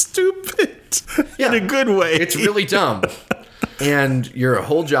so stupid. In a good way. It's really dumb. And your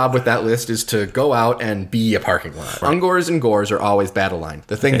whole job with that list is to go out and be a parking lot. Right. Ungors and Gores are always battle line.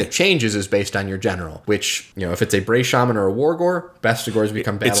 The thing that changes is based on your general, which, if it's a Bray Shaman or a Wargore, Bestigors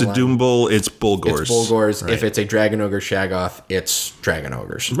become battle line. It's a Doom Bull, it's Bullgors. It's Bullgors. Right. If it's a Dragon Ogre Shaggoth, it's Dragon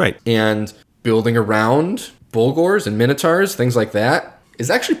Ogres. Right. And building around Bullgors and Minotaurs, things like that, is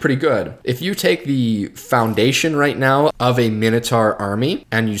actually pretty good. If you take the foundation right now of a Minotaur army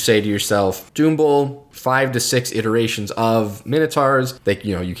and you say to yourself, Doom Bull, 5 to 6 iterations of Minotaurs,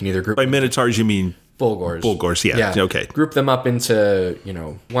 you can either group... By Minotaurs, you mean... Bullgors. Bullgors, yeah. Okay. Group them up into,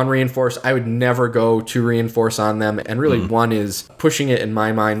 1 reinforce. I would never go 2 reinforce on them. And really 1 is pushing it in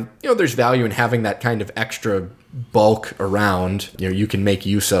my mind. There's value in having that kind of extra bulk around, you can make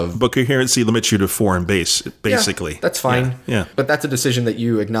use of. But coherency limits you to 4 in base, basically. Yeah, that's fine. Yeah. But that's a decision that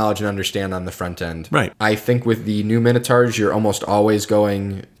you acknowledge and understand on the front end. Right. I think with the new Minotaurs, you're almost always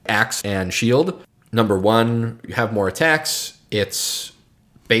going axe and shield. Number 1, you have more attacks. It's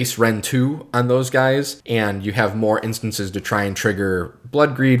base Ren 2 on those guys, and you have more instances to try and trigger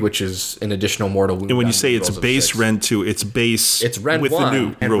Blood Greed, which is an additional mortal wound. And when you say it's base Ren 2, it's base... It's Ren with 1 the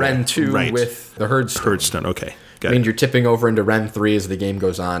new and rule. Ren 2 right. with the Herdstone. Herdstone, okay. I mean, you're tipping over into Ren 3 as the game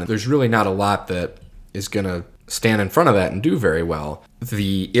goes on. There's really not a lot that is going to stand in front of that and do very well.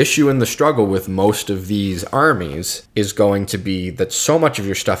 The issue and the struggle with most of these armies is going to be that so much of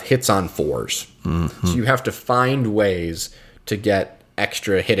your stuff hits on 4s. So you have to find ways to get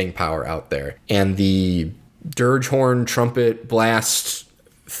extra hitting power out there. And the Dirge Horn, Trumpet, Blast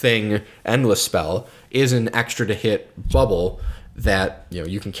thing, Endless Spell, is an extra to hit bubble that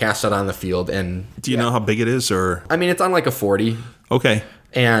you can cast out on the field. And do you know how big it is, or? I mean, it's on like a 40. Okay.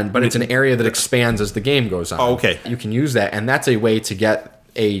 But it's an area that expands as the game goes on. Oh, okay. You can use that, and that's a way to get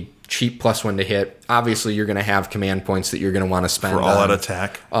a cheap +1 to hit. Obviously, you're going to have command points that you're going to want to spend For all-out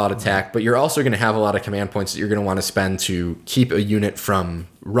attack. All-out attack, but you're also going to have a lot of command points that you're going to want to spend to keep a unit from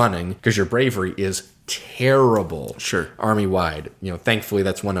running, because your bravery is terrible. Sure. Army-wide. Thankfully,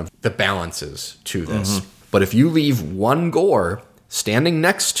 that's one of the balances to this. But if you leave one gore standing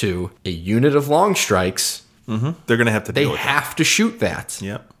next to a unit of long strikes, they're going to have to they deal with have to shoot that.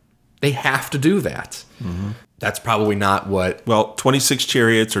 Yep. They have to do that. That's probably not what... Well, 26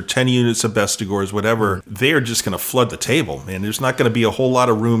 chariots or 10 units of bestigors, whatever, they are just going to flood the table, man. There's not going to be a whole lot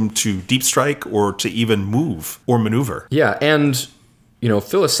of room to deep strike or to even move or maneuver. Yeah, and,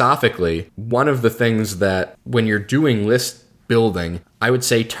 philosophically, one of the things that when you're doing list building, I would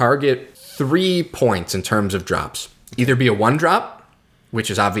say target 3 points in terms of drops. Either be a 1-drop,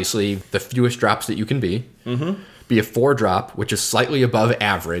 which is obviously the fewest drops that you can be. Be a 4-drop, which is slightly above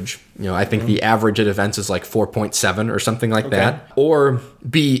average. I think the average at events is like 4.7 or something like that. Or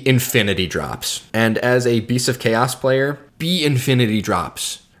be infinity drops. And as a Beast of Chaos player, be infinity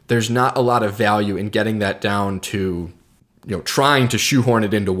drops. There's not a lot of value in getting that down to, trying to shoehorn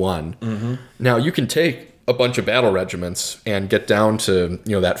it into 1. Now, you can take a bunch of battle regiments and get down to,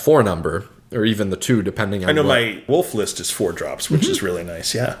 that 4 number. Or even the 2, depending on I know my wolf list is 4 drops, which is really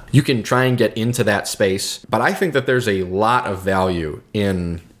nice, yeah. You can try and get into that space, but I think that there's a lot of value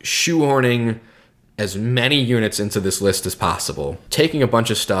in shoehorning as many units into this list as possible, taking a bunch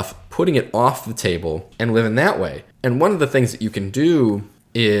of stuff, putting it off the table, and living that way. And one of the things that you can do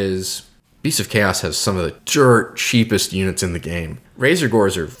is... Beast of Chaos has some of the dirt cheapest units in the game. Razor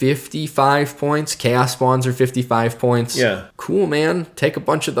Gores are 55 points. Chaos Spawns are 55 points. Yeah. Cool, man. Take a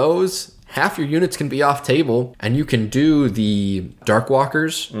bunch of those. Half your units can be off table, and you can do the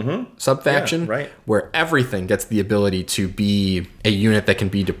Darkwalkers sub-faction, right. where everything gets the ability to be a unit that can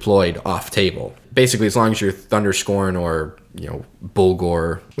be deployed off table. Basically, as long as you're Thunderscorn or,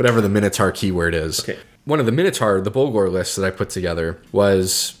 Bulgor, whatever the Minotaur keyword is. Okay. One of the Minotaur, the Bulgor lists that I put together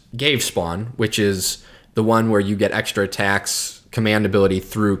was Gave Spawn, which is the one where you get extra attacks, command ability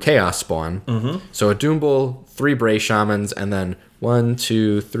through Chaos Spawn. So a Doom Bull, 3 Bray Shamans, and then 1,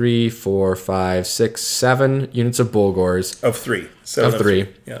 2, 3, 4, 5, 6, 7 units of Bulgors. Of 3. Of 3.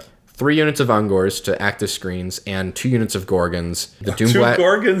 Yeah. 3 units of Ungors to act as screens, and 2 units of Gorgons. The Two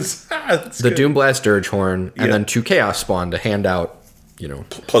Gorgons? The Doomblast Dirgehorn, and then 2 Chaos Spawn to hand out,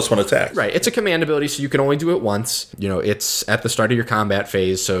 +1 attack. Right. It's a command ability, so you can only do it once. It's at the start of your combat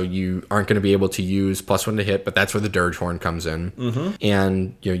phase, so you aren't going to be able to use +1 to hit, but that's where the Dirgehorn comes in.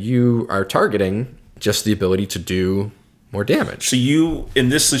 And, you are targeting just the ability to do more damage. So you, in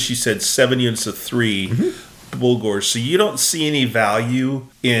this list, you said 7 units of 3 Bulgors. So you don't see any value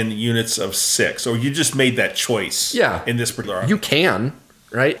in units of 6, or you just made that choice in this particular army. You can,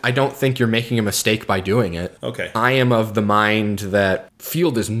 right? I don't think you're making a mistake by doing it. Okay. I am of the mind that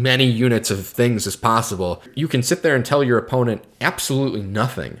field as many units of things as possible. You can sit there and tell your opponent absolutely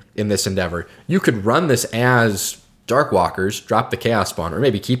nothing in this endeavor. You could run this as Darkwalkers, drop the Chaos Spawn, or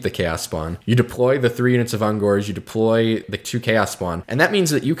maybe keep the Chaos Spawn. You deploy the 3 units of Ungors, you deploy the 2 Chaos Spawn, and that means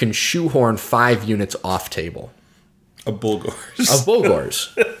that you can shoehorn 5 units off table. Of Bulgors. Of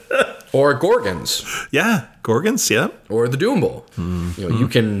Bulgors. Or Gorgons. Yeah, Gorgons, yeah. Or the Doom Bull. You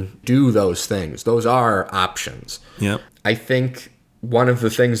can do those things. Those are options. Yep. I think one of the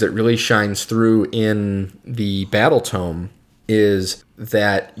things that really shines through in the Battletome is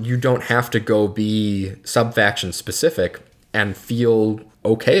that you don't have to go be sub-faction specific and feel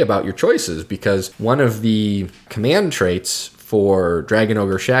okay about your choices, because one of the command traits for Dragon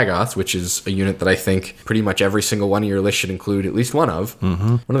Ogre Shaggoth, which is a unit that I think pretty much every single one of your list should include at least one of,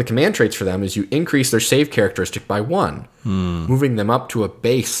 one of the command traits for them is you increase their save characteristic by 1, moving them up to a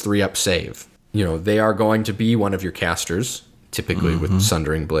base 3-up save. They are going to be one of your casters, typically with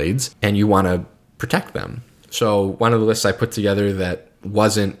Sundering Blades, and you want to protect them. So one of the lists I put together that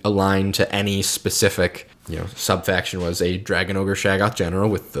wasn't aligned to any specific, sub-faction was a Dragon Ogre Shaggoth General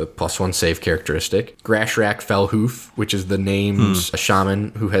with the +1 save characteristic. Grashrak Fellhoof, which is the named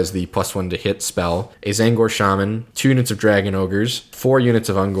shaman who has the +1 to hit spell. A Zangor Shaman, 2 units of Dragon Ogres, 4 units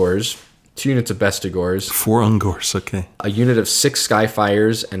of Ungors, 2 units of Bestigors. 4 Ungors, okay. A unit of 6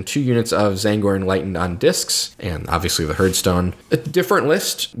 Skyfires, and 2 units of Zangor Enlightened on discs, and obviously the Herdstone. A different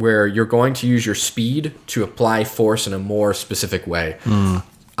list where you're going to use your speed to apply force in a more specific way.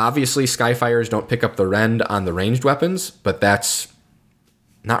 Obviously, Skyfires don't pick up the rend on the ranged weapons, but that's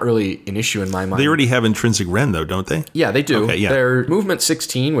not really an issue in my mind. They already have intrinsic rend, though, don't they? Yeah, they do. Okay, yeah. They're movement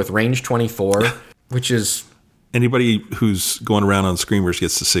 16 with range 24, which is... Anybody who's going around on Screamers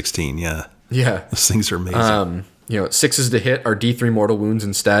gets to 16, yeah. Yeah. Those things are amazing. 6s to hit are D3 mortal wounds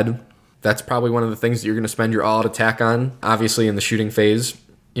instead. That's probably one of the things that you're going to spend your all-out attack on. Obviously, in the shooting phase,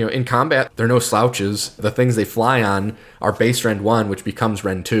 You know, in combat, they're no slouches. The things they fly on are base Rend 1, which becomes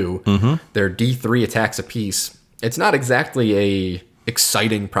Rend 2. They're D3 attacks apiece. It's not exactly a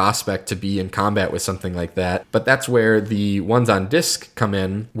exciting prospect to be in combat with something like that, but that's where the ones on disc come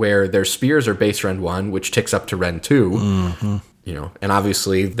in, where their spears are base Rend 1, which ticks up to Rend 2. You know, and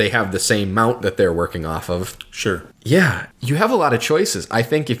obviously they have the same mount that they're working off of. Sure. Yeah, you have a lot of choices. I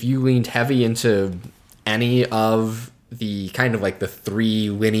think if you leaned heavy into any of the kind of like the 3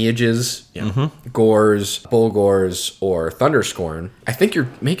 lineages, you know, Gores, Bulgors, or Thunderscorn, I think you're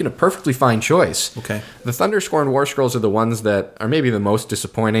making a perfectly fine choice. Okay. The Thunderscorn War Scrolls are the ones that are maybe the most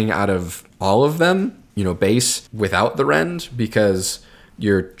disappointing out of all of them, you know, base without the Rend, because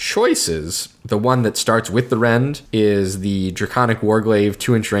your choices, the one that starts with the Rend is the Draconic Warglaive,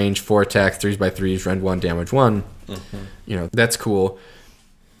 2-inch range, 4 attack, 3x3s, Rend 1, damage 1. You know, that's cool.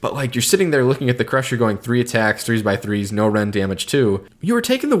 But, like, you're sitting there looking at the Crusher going 3 attacks, 3x3s, no Rend, damage 2. You were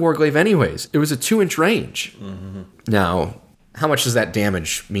taking the Warglaive anyways. It was a 2-inch range. Now, how much does that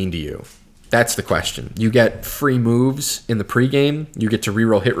damage mean to you? That's the question. You get free moves in the pregame. You get to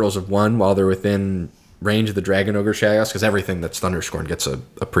reroll hit rolls of 1 while they're within range of the Dragon Ogre Shagos, because everything that's Thunderscorn gets a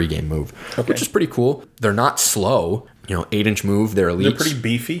pregame move, which is pretty cool. They're not slow. You know, 8-inch move. They're elites. They're pretty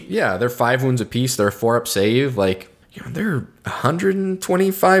beefy. Yeah, they're 5 wounds apiece. They're a 4-up save. Like, you know, they're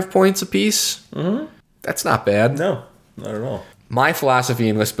 125 points apiece. That's not bad. No, not at all. My philosophy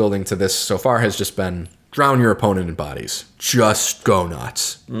in list building to this so far has just been drown your opponent in bodies. Just go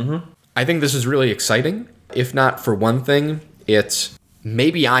nuts. I think this is really exciting. If not for one thing, it's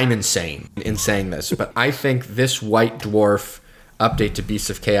maybe I'm insane in saying this, but I think this White Dwarf update to Beasts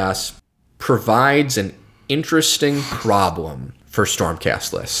of Chaos provides an interesting problem for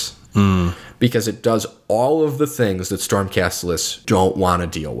Stormcast lists. Because it does all of the things that Stormcast lists don't want to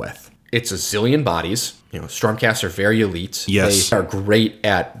deal with. It's a zillion bodies. You know, Stormcasts are very elite. Yes. They are great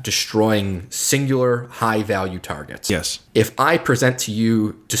at destroying singular high-value targets. Yes. If I present to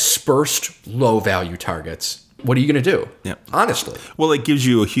you dispersed low-value targets, what are you going to do? Yeah. Honestly. Well, it gives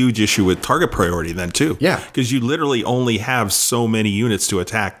you a huge issue with target priority then, too. Yeah. Because you literally only have so many units to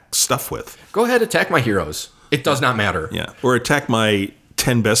attack stuff with. Go ahead, attack my heroes. It does not matter. Yeah. Or attack my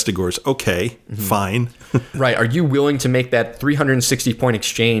 10 Bestigors. Okay, fine. Right. Are you willing to make that 360-point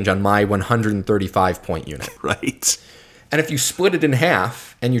exchange on my 135-point unit? Right. And if you split it in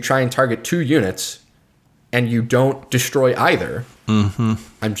half and you try and target 2 units and you don't destroy either,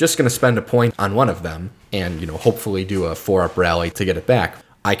 I'm just going to spend a point on one of them and, you know, hopefully do a 4-up rally to get it back.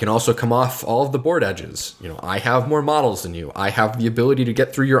 I can also come off all of the board edges. You know, I have more models than you. I have the ability to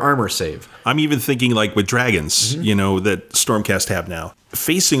get through your armor save. I'm even thinking like with dragons, you know, that Stormcast have now.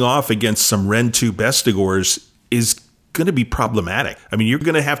 Facing off against some Rend 2 Bestigors is going to be problematic. I mean, you're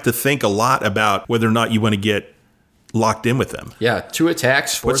going to have to think a lot about whether or not you want to get locked in with them. Yeah, 2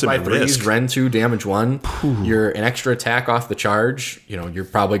 attacks, 4s by 3s, risk. Rend 2, damage 1. You're an extra attack off the charge. You know, you're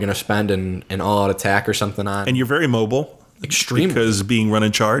probably going to spend an all-out attack or something on. And you're very mobile. Extremely. Because being run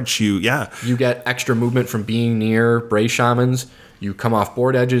in charge, you get extra movement from being near Brave Shamans. You come off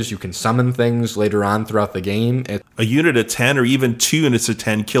board edges. You can summon things later on throughout the game. A unit of 10 or even 2 units of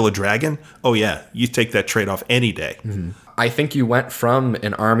 10 kill a dragon. Oh, yeah. You take that trade-off any day. I think you went from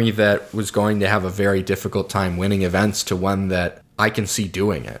an army that was going to have a very difficult time winning events to one that I can see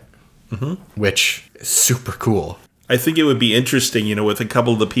doing it, which is super cool. I think it would be interesting, you know, with a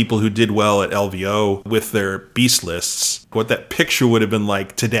couple of the people who did well at LVO with their beast lists, what that picture would have been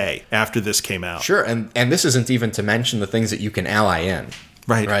like today after this came out. Sure, and this isn't even to mention the things that you can ally in.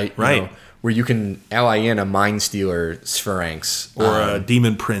 Right. You know, where you can ally in a Mind Stealer Sphinx. Or a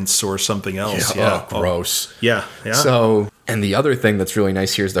Demon Prince or something else. Yeah, gross. Yeah. So, and the other thing that's really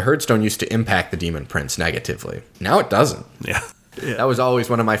nice here is the Herdstone used to impact the Demon Prince negatively. Now it doesn't. Yeah. That was always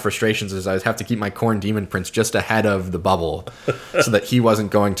one of my frustrations, is I would have to keep my Khorne Demon Prince just ahead of the bubble so that he wasn't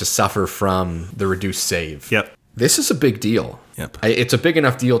going to suffer from the reduced save. Yep. This is a big deal. Yep. It's a big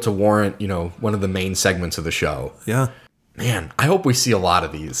enough deal to warrant, you know, one of the main segments of the show. Yeah. Man, I hope we see a lot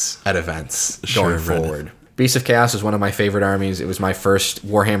of these at events going Sure, forward. Beasts of Chaos is one of my favorite armies. It was my first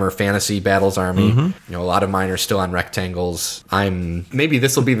Warhammer Fantasy Battles army. You know, a lot of mine are still on rectangles. Maybe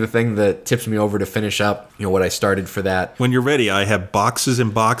this will be the thing that tips me over to finish up, you know, what I started for that. When you're ready, I have boxes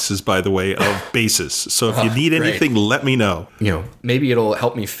and boxes, by the way, of bases. So if you need anything, let me know. You know, maybe it'll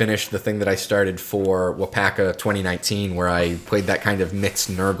help me finish the thing that I started for Wapaka 2019, where I played that kind of mixed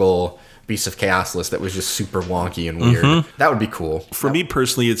Nurgle Beasts of Chaos list that was just super wonky and weird. That would be cool. For me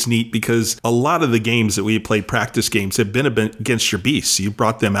personally, it's neat because a lot of the games that we played played practice games have been against your beasts. You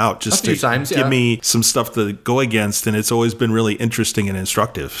brought them out just to give me some stuff to go against, and it's always been really interesting and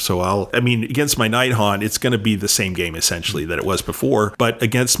instructive. So against my Nighthaunt, it's going to be the same game essentially that it was before, but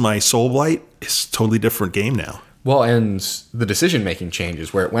against my Soulblight, it's a totally different game now. Well, and the decision-making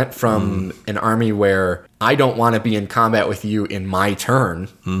changes, where it went from an army where I don't want to be in combat with you in my turn,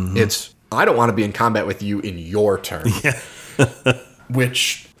 it's I don't want to be in combat with you in your turn. Yeah.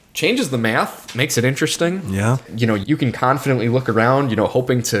 Which changes the math, makes it interesting. Yeah. You can confidently look around,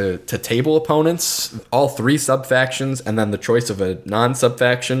 hoping to table opponents, all 3 sub-factions, and then the choice of a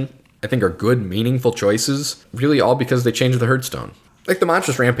non-sub-faction, I think are good, meaningful choices, really all because they changed the Herdstone. Like, the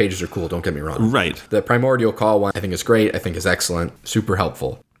Monstrous Rampages are cool, don't get me wrong. Right. The Primordial Call one, I think is great, I think is excellent, super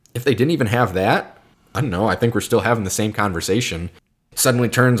helpful. If they didn't even have that, I don't know, I think we're still having the same conversation. Suddenly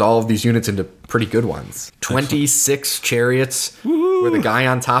turns all of these units into pretty good ones. 26 chariots, where the guy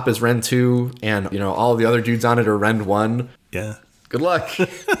on top is Ren 2, and, all the other dudes on it are Ren 1. Yeah. Good luck.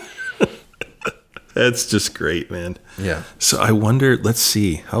 That's just great, man. Yeah. So I wonder, let's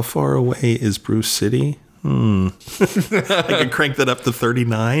see, how far away is Bruce City? I could crank that up to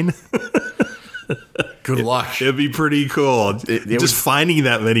 39. Good luck. It'd be pretty cool. Just finding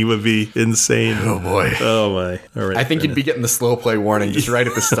that many would be insane. Oh, boy. Oh, my. All right. I think you'd be getting the slow play warning just right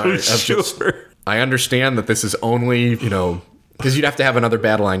at the start. Sure. I understand that this is only, because you'd have to have another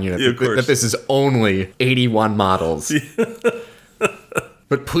battle line unit. Yeah, of course. That this is only 81 models.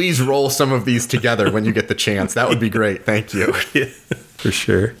 But please roll some of these together when you get the chance. That would be great. Thank you. Yeah, for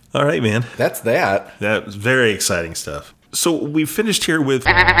sure. All right, man. That's that. That was very exciting stuff. So we finished here with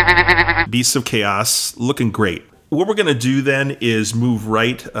Beasts of Chaos, looking great. What we're going to do then is move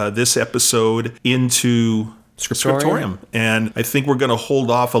this episode into Scriptorium. And I think we're going to hold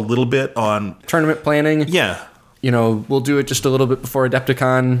off a little bit on tournament planning. Yeah. We'll do it just a little bit before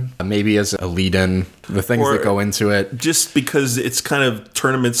Adepticon, maybe as a lead-in, the things that go into it. Just because it's kind of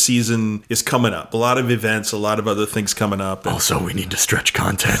tournament season is coming up. A lot of events, a lot of other things coming up. Also, we need to stretch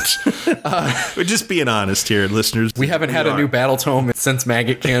content. We're just being honest here, listeners. We haven't had a new Battletome since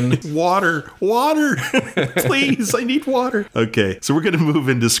Maggotkin. Water. Please, I need water. Okay, so we're going to move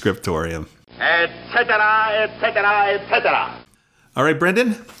into Scriptorium. Etc., etc., etc. All right,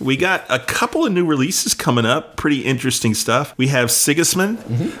 Brendan, we got a couple of new releases coming up. Pretty interesting stuff. We have Sigismund,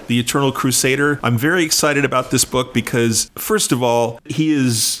 the Eternal Crusader. I'm very excited about this book because, first of all, he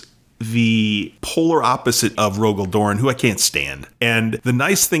is the polar opposite of Rogel Dorn, who I can't stand. And the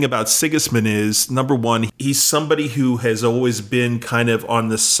nice thing about Sigismund is, number one, he's somebody who has always been kind of on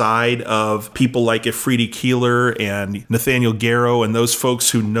the side of people like Efreeti Keeler and Nathaniel Garrow and those folks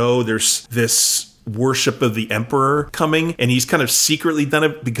who know there's this worship of the Emperor coming, and he's kind of secretly done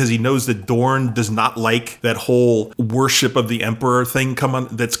it because he knows that Dorn does not like that whole worship of the Emperor thing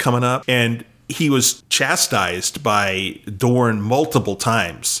that's coming up, and he was chastised by Dorn multiple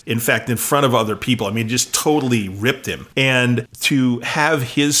times. In fact, in front of other people. I mean, just totally ripped him. And to have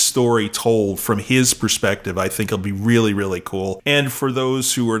his story told from his perspective, I think will be really, really cool. And for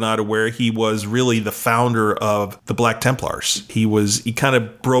those who are not aware, he was really the founder of the Black Templars. He kind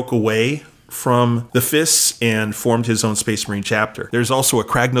of broke away from the Fists and formed his own Space Marine chapter. There's also a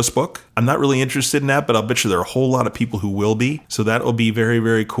Kragnos book. I'm not really interested in that, but I'll bet you there are a whole lot of people who will be. So that will be very,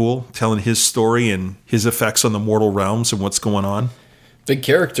 very cool, telling his story and his effects on the mortal realms and what's going on. Big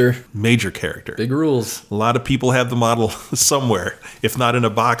character. Major character. Big rules. A lot of people have the model somewhere. If not in a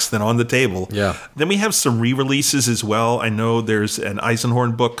box, then on the table. Yeah. Then we have some re-releases as well. I know there's an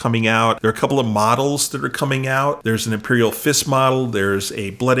Eisenhorn book coming out. There are a couple of models that are coming out. There's an Imperial Fist model. There's a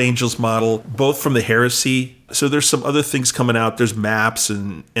Blood Angels model, both from the Heresy. So there's some other things coming out. There's maps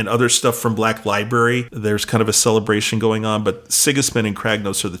and other stuff from Black Library. There's kind of a celebration going on, but Sigismund and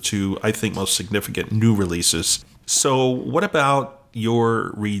Kragnos are the two, I think, most significant new releases. So what about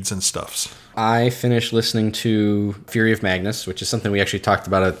your reads and stuffs? I finished listening to Fury of Magnus, which is something we actually talked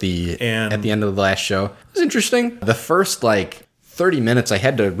about at the end of the last show. It was interesting. The first 30 minutes I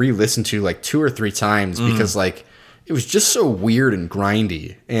had to re-listen to 2 or 3 times because it was just so weird and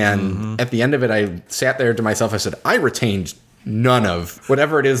grindy. And at the end of it, I sat there to myself. I said, I retained none of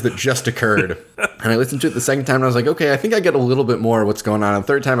whatever it is that just occurred. And I listened to it the second time and I was like, okay, I think I get a little bit more of what's going on. And the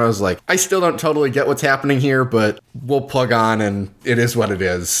third time I was like, I still don't totally get what's happening here, but we'll plug on and it is what it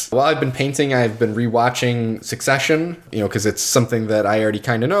is. While I've been painting, I've been rewatching Succession, because it's something that I already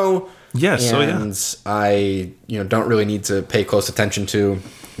kind of know. Yes. And I, don't really need to pay close attention to,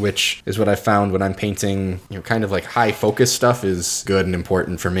 which is what I found when I'm painting, kind of high focus stuff is good and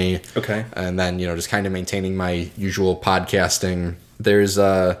important for me. Okay. And then, just kind of maintaining my usual podcasting. There's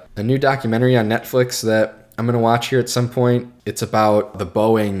a new documentary on Netflix that I'm going to watch here at some point. It's about the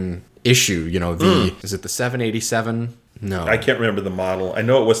Boeing issue, is it the 787? No. I can't remember the model. I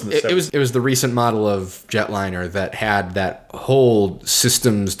know it wasn't the it was the recent model of jetliner that had that whole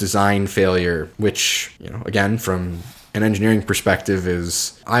systems design failure, which, again, from an engineering perspective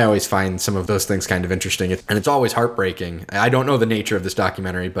I always find some of those things kind of interesting. And it's always heartbreaking. I don't know the nature of this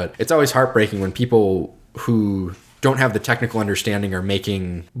documentary, but it's always heartbreaking when people who don't have the technical understanding are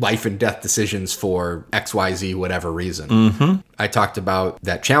making life and death decisions for XYZ, whatever reason. Mm-hmm. I talked about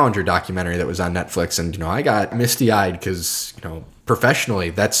that Challenger documentary that was on Netflix, and, I got misty-eyed because,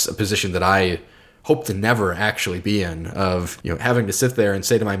 professionally, that's a position that I hope to never actually be in, of, having to sit there and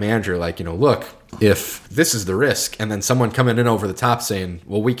say to my manager, like, look, if this is the risk, and then someone coming in over the top saying,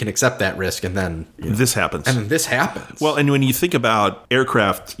 well, we can accept that risk, and then this happens. And then this happens. Well, and when you think about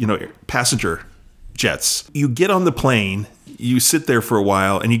aircraft, passenger jets, you get on the plane, you sit there for a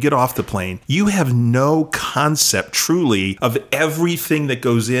while, and you get off the plane. You have no concept truly of everything that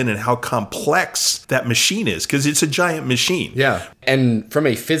goes in and how complex that machine is, because it's a giant machine. Yeah. And from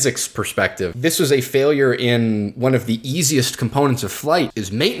a physics perspective, this was a failure in one of the easiest components of flight,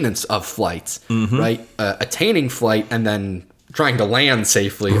 is maintenance of flights, right? Attaining flight and then trying to land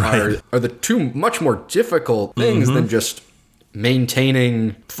safely are the two much more difficult things than just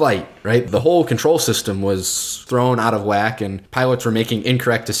maintaining flight, right? The whole control system was thrown out of whack, and pilots were making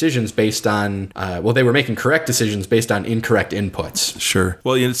incorrect decisions based on, they were making correct decisions based on incorrect inputs. Sure.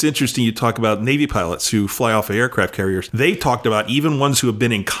 Well, it's interesting you talk about Navy pilots who fly off of aircraft carriers. They talked about, even ones who have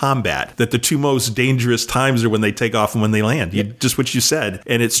been in combat, that the two most dangerous times are when they take off and when they land. Just what you said.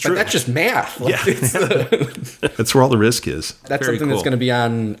 And it's true. But that's just math. That's where all the risk is. That's very something cool. That's going to be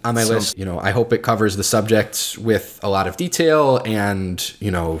on my list. I hope it covers the subject with a lot of detail, and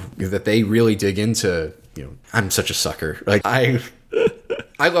that they really dig into. I'm such a sucker. Like, I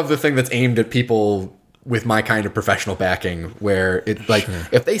love the thing that's aimed at people with my kind of professional backing, where it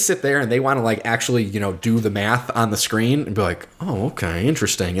if they sit there and they want to actually do the math on the screen and be like, oh, okay,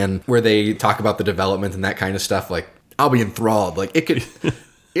 interesting, and where they talk about the development and that kind of stuff, I'll be enthralled. It could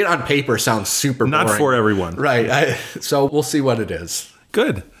it on paper sounds super boring. Not for everyone, right? So we'll see what it is.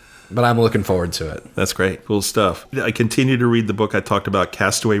 Good. But I'm looking forward to it. That's great. Cool stuff. I continue to read the book I talked about,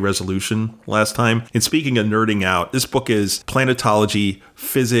 Castaway Resolution, last time. And speaking of nerding out, this book is planetology,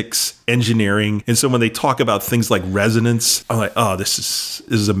 physics, engineering. And so when they talk about things like resonance, I'm like, oh, this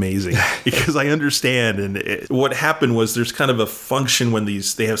is amazing. Because I understand. And what happened was there's kind of a function when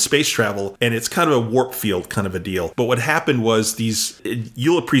they have space travel, and it's kind of a warp field kind of a deal. But what happened was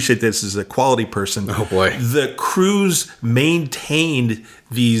you'll appreciate this as a quality person. Oh, boy. The crews maintained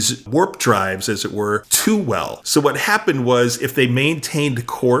these warp drives, as it were, too well. So what happened was, if they maintained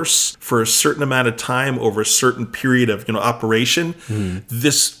course for a certain amount of time over a certain period of operation,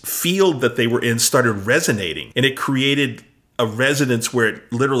 this field that they were in started resonating, and it created a resonance where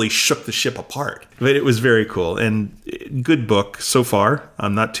it literally shook the ship apart. But it was very cool, and good book so far.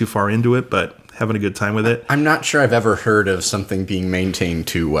 I'm not too far into it, but having a good time with it. I'm not sure I've ever heard of something being maintained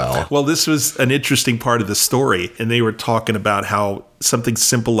too well. Well, this was an interesting part of the story, and they were talking about how something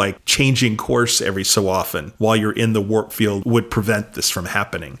simple like changing course every so often while you're in the warp field would prevent this from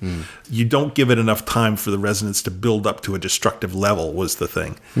happening. You don't give it enough time for the resonance to build up to a destructive level was the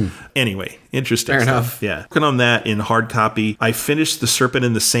thing. Anyway, interesting Fair stuff. enough. Yeah. Looking on that in hard copy, I finished The Serpent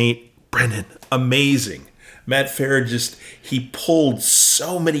and the Saint. Brendan, amazing. Matt Farah he pulled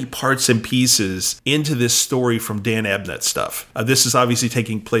so many parts and pieces into this story from Dan Abnett stuff. This is obviously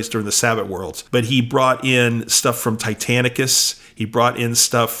taking place during the Sabbath Worlds, but he brought in stuff from Titanicus. He brought in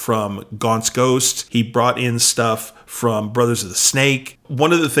stuff from Gaunt's Ghost. He brought in stuff from Brothers of the Snake.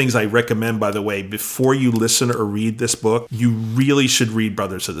 One of the things I recommend, by the way, before you listen or read this book, you really should read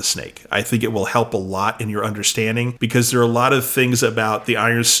Brothers of the Snake. I think it will help a lot in your understanding, because there are a lot of things about the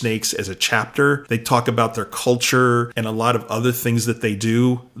Iron Snakes as a chapter. They talk about their culture and a lot of other things that they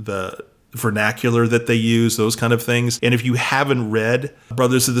do, the vernacular that they use, those kind of things. And if you haven't read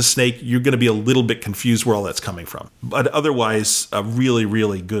Brothers of the Snake, you're going to be a little bit confused where all that's coming from. But otherwise, a really,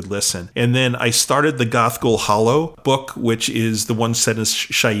 really good listen. And then I started the Gothgul Hollow book, which is the one set in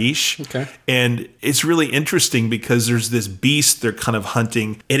Shyish. Okay. And it's really interesting because there's this beast they're kind of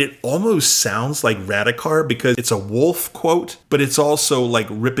hunting, and it almost sounds like Radikar because it's a wolf quote, but it's also like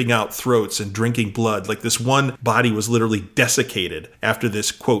ripping out throats and drinking blood. Like this one body was literally desiccated after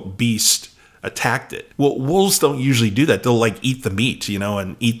this quote beast attacked it. Well, wolves don't usually do that. They'll like eat the meat,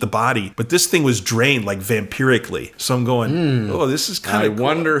 and eat the body. But this thing was drained like vampirically. So I'm going, oh, this is kind of I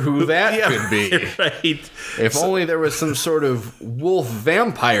wonder who that could be. Right. If only there was some sort of wolf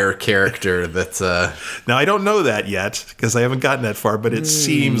vampire character that's... Now, I don't know that yet because I haven't gotten that far, but it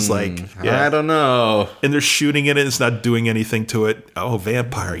seems like... I don't know. And they're shooting at it. It's not doing anything to it. Oh,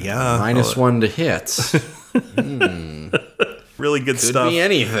 vampire, yeah. -1 to hits. Really good stuff. Could be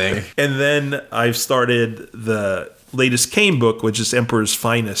anything. And then I've started the latest Kane book, which is Emperor's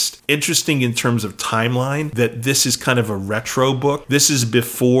Finest. Interesting in terms of timeline that this is kind of a retro book. This is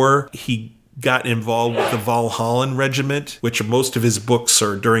before he got involved with the Valhallan Regiment, which most of his books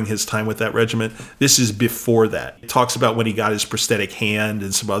are during his time with that regiment. This is before that. It talks about when he got his prosthetic hand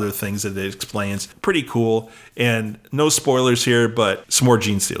and some other things that it explains. Pretty cool. And no spoilers here, but some more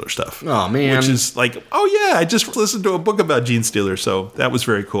Gene Stealer stuff. Oh, man. Which is like, oh yeah, I just listened to a book about Gene Stealer, so that was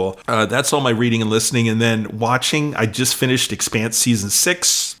very cool. That's all my reading and listening. And then watching, I just finished Expanse Season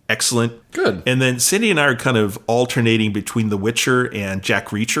 6. Excellent. Good. And then Cindy and I are kind of alternating between The Witcher and Jack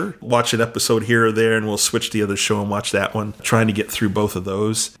Reacher. Watch an episode here or there, and we'll switch to the other show and watch that one. Trying to get through both of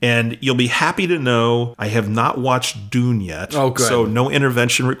those. And you'll be happy to know I have not watched Dune yet. Oh, good. So no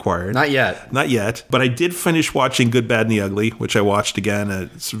intervention required. Not yet. Not yet. But I did finish watching Good, Bad, and the Ugly, which I watched again.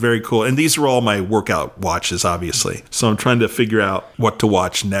 It's very cool. And these are all my workout watches, obviously. So I'm trying to figure out what to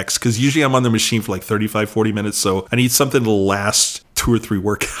watch next. Because usually I'm on the machine for like 35, 40 minutes. So I need something to last 2 or 3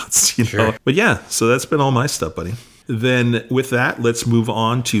 workouts, you know. Sure. But yeah, so that's been all my stuff, buddy. Then with that, let's move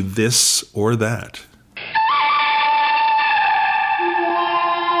on to this or that.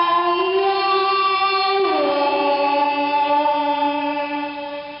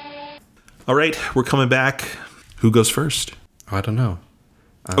 All right, we're coming back. Who goes first? I don't know.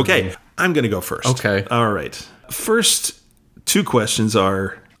 Okay, I'm going to go first. Okay. All right. First 2 questions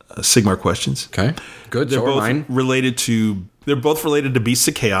are Sigmar questions. Okay. Good. They're so both mine. They're both related to Beasts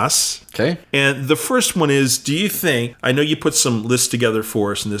of Chaos. Okay. And the first one is, do you think, I know you put some lists together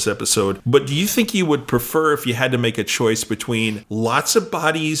for us in this episode, but do you think you would prefer if you had to make a choice between lots of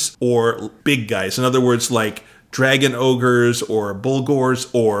bodies or big guys? In other words, like dragon ogres or bulgors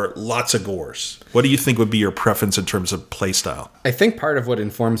or lots of gores? What do you think would be your preference in terms of playstyle? I think part of what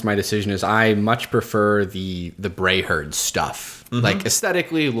informs my decision is I much prefer the Brayherd stuff. Mm-hmm. Like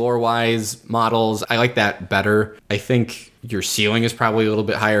aesthetically, lore-wise, models, I like that better. I think your ceiling is probably a little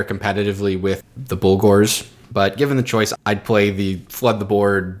bit higher competitively with the bulgors. But given the choice, I'd play the flood the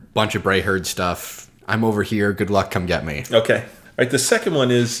board, bunch of Brayherd stuff. I'm over here. Good luck. Come get me. Okay. All right. The second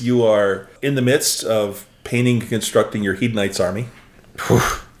one is you are in the midst of painting and constructing your Hedonites army.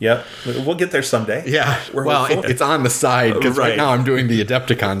 Yep. We'll get there someday. Yeah. It's on the side because right now I'm doing the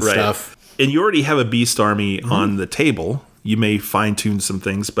Adepticon stuff. And you already have a beast army on the table. You may fine-tune some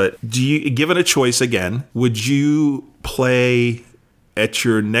things, but given a choice again, would you play at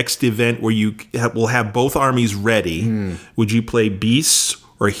your next event where you will have both armies ready? Would you play beasts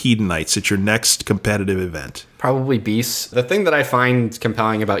or Hedonites at your next competitive event? Probably beasts. The thing that I find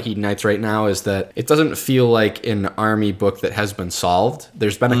compelling about Hedonites right now is that it doesn't feel like an army book that has been solved.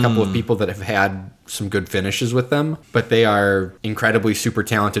 There's been a couple of people that have had some good finishes with them, but they are incredibly super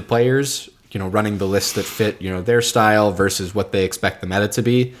talented players, running the lists that fit, their style versus what they expect the meta to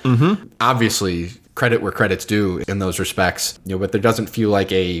be. Mm-hmm. Obviously, credit where credit's due in those respects, but there doesn't feel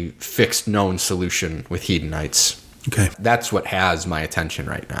like a fixed known solution with Hedonites. Okay. That's what has my attention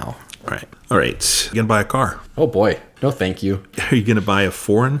right now. All right. You're going to buy a car. Oh, boy. No, thank you. Are you going to buy a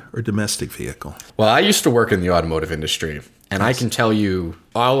foreign or domestic vehicle? Well, I used to work in the automotive industry, and I can tell you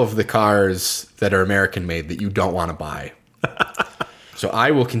all of the cars that are American-made that you don't want to buy. So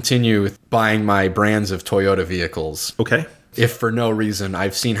I will continue with buying my brands of Toyota vehicles. Okay. If for no reason,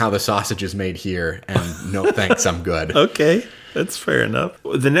 I've seen how the sausage is made here, and no thanks, I'm good. Okay. That's fair enough.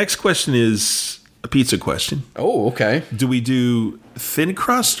 The next question is a pizza question. Oh, okay. Do we do thin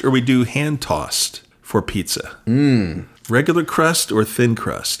crust or we do hand tossed for pizza? Regular crust or thin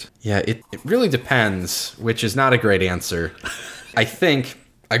crust? Yeah, it really depends, which is not a great answer. I think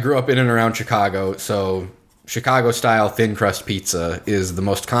I grew up in and around Chicago, so Chicago-style thin crust pizza is the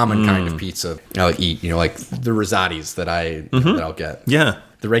most common kind of pizza I'll eat. Like the Rosati's that I'll get. Yeah.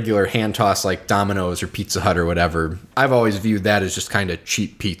 The regular hand toss like Domino's or Pizza Hut or whatever, I've always viewed that as just kind of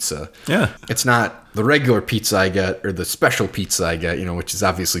cheap pizza. Yeah. It's not the regular pizza I get or the special pizza I get, which is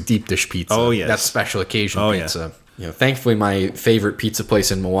obviously deep dish pizza. Oh, yes. That's special occasion pizza. Yeah. Thankfully my favorite pizza place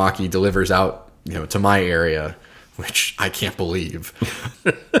in Milwaukee delivers out, to my area, which I can't believe.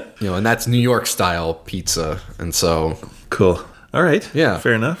 And that's New York style pizza. And so. Cool. All right. Yeah.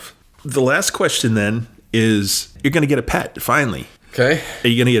 Fair enough. The last question then is, you're going to get a pet finally. Okay. Are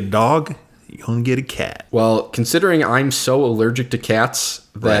you going to get a dog? Are you're going to get a cat. Well, considering I'm so allergic to cats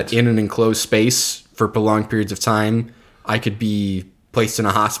that in an enclosed space for prolonged periods of time, I could be placed in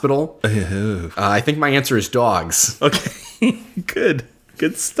a hospital. I think my answer is dogs. Okay, good.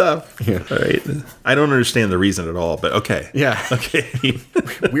 Good stuff. Yeah. All right. I don't understand the reason at all, but okay. Yeah. Okay.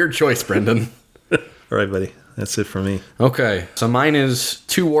 Weird choice, Brendan. All right, buddy. That's it for me. Okay. So mine is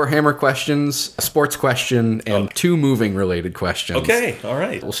 2 Warhammer questions, a sports question, and 2 moving related questions. Okay. All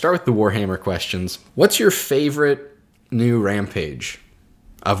right. We'll start with the Warhammer questions. What's your favorite new Rampage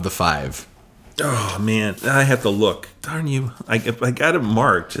of the 5? Oh, man. I have to look. Darn you. I got it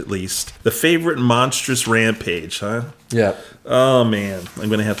marked, at least. The favorite monstrous Rampage, huh? Yeah. Oh, man. I'm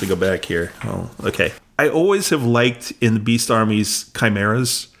going to have to go back here. Oh, okay. I always have liked in the Beast Armies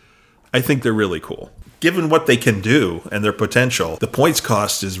Chimeras. I think they're really cool. Given what they can do and their potential, the points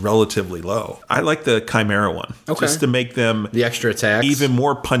cost is relatively low. I like the Chimera one. Okay. Just to make them The extra attacks. even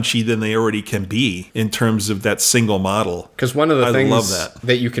more punchy than they already can be in terms of that single model. Because one of the things love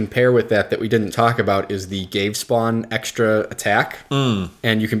that. you can pair with that we didn't talk about is the Gave Spawn extra attack.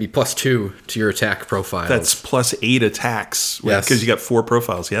 And you can be +2 to your attack profile. That's +8 attacks. Yes. Because you got 4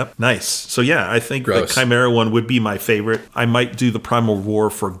 profiles. Yep. Nice. So yeah, I think Gross. the Chimera one would be my favorite. I might do the Primal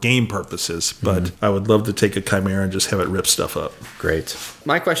War for game purposes, but I would love to take a Chimera and just have it rip stuff up. Great.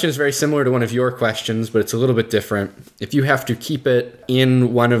 My question is very similar to one of your questions, but it's a little bit different. If you have to keep it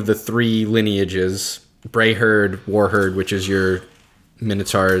in one of the 3 lineages, Brayherd, Warherd, which is your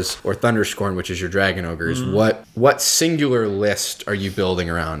Minotaurs, or Thunderscorn, which is your Dragon Ogres, what singular list are you building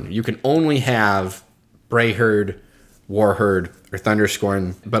around? You can only have Brayherd, Warherd, or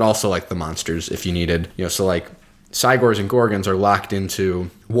Thunderscorn, but also like the monsters if you needed. So like Cygors and Gorgons are locked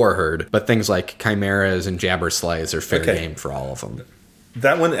into Warherd, but things like Chimeras and Jabberslays are fair game for all of them.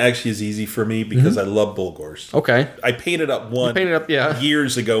 That one actually is easy for me because I love Bulgors. Okay. I painted up one yeah.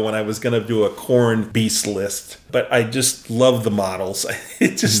 years ago when I was going to do a Khorne beast list, but I just love the models.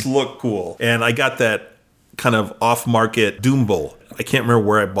 It just looked cool. And I got that kind of off-market Doom Bull. I can't remember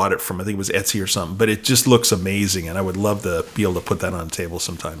where I bought it from. I think it was Etsy or something, but it just looks amazing, and I would love to be able to put that on the table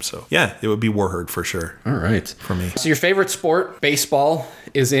sometime. So, yeah, it would be Warherd for sure. All right. For me. So your favorite sport, baseball,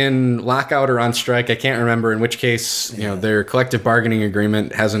 is in lockout or on strike. I can't remember in which case, their collective bargaining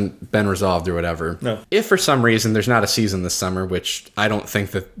agreement hasn't been resolved or whatever. No. If for some reason there's not a season this summer, which I don't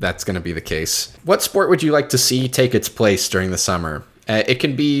think that's going to be the case, what sport would you like to see take its place during the summer? It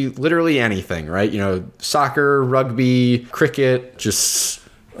can be literally anything, right? Soccer, rugby, cricket, just...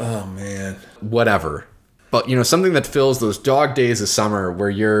 Oh, man. Whatever. But, something that fills those dog days of summer where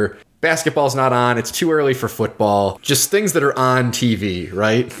your basketball's not on, it's too early for football, just things that are on TV,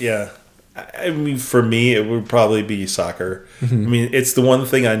 right? Yeah. I mean, for me, it would probably be soccer. I mean, it's the one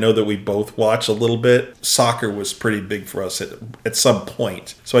thing I know that we both watch a little bit. Soccer was pretty big for us at some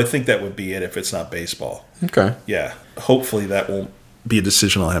point. So I think that would be it if it's not baseball. Okay. Yeah. Hopefully that won't be a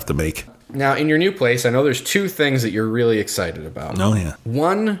decision I'll have to make. Now, in your new place, I know there's 2 things that you're really excited about. Oh, yeah.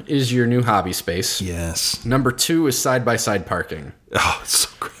 One is your new hobby space. Yes. Number 2 is side-by-side parking. Oh, it's so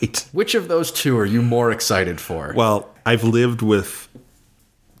great. Which of those 2 are you more excited for? Well, I've lived with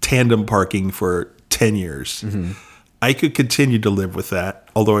tandem parking for 10 years. I could continue to live with that,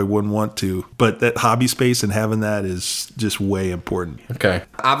 although I wouldn't want to. But that hobby space and having that is just way important. Okay.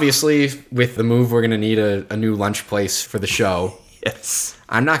 Obviously, with the move, we're going to need a new lunch place for the show. Yes.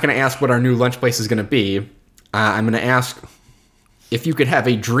 I'm not going to ask what our new lunch place is going to be. I'm going to ask if you could have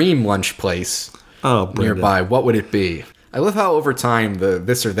a dream lunch place nearby, what would it be? I love how over time the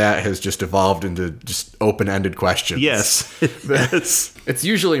this or that has just evolved into just open-ended questions. Yes. It's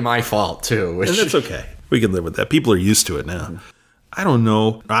usually my fault, too. And that's okay. We can live with that. People are used to it now. I don't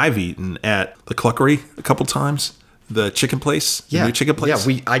know. I've eaten at the Cluckery a couple times. The chicken place, the new chicken place.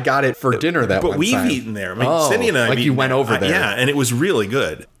 Yeah, I got it for dinner that one time. But we've eaten there. I mean, Cindy and I like you went over there. Yeah, and it was really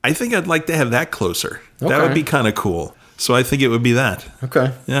good. I think I'd like to have that closer. That would be kind of cool. So I think it would be that.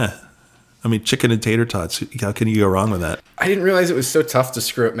 Okay. Yeah. I mean, chicken and tater tots. How can you go wrong with that? I didn't realize it was so tough to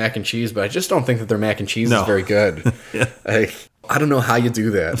screw up mac and cheese, but I just don't think that their mac and cheese is very good. Yeah. I don't know how you do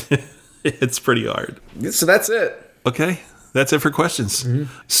that. It's pretty hard. So that's it. Okay. That's it for questions.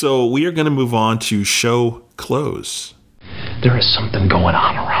 So we are going to move on to show close. There is something going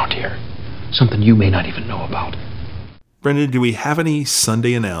on around here. Something you may not even know about. Brendan, do we have any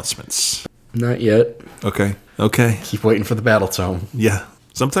Sunday announcements? Not yet. Okay. Keep waiting for the Battletome. Yeah.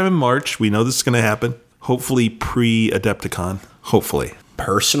 Sometime in March. We know this is going to happen. Hopefully pre-Adepticon. Hopefully.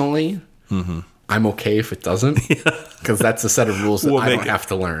 Personally, I'm okay if it doesn't. Because that's a set of rules that I don't have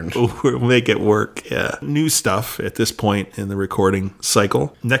to learn. We'll make it work, yeah. New stuff at this point in the recording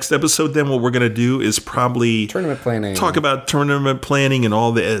cycle. Next episode, then, what we're going to do is probably... Tournament planning. Talk about tournament planning and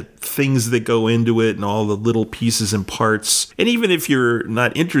all the things that go into it and all the little pieces and parts. And even if you're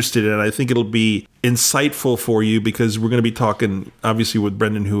not interested in it, I think it'll be insightful for you because we're going to be talking, obviously, with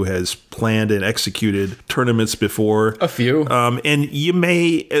Brendan, who has planned and executed tournaments before. A few. And you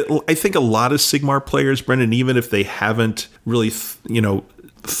may... I think a lot of Sigmar players, Brendan, even if they haven't really,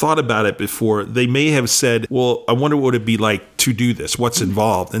 thought about it before, they may have said, well, I wonder what it'd be like to do this. What's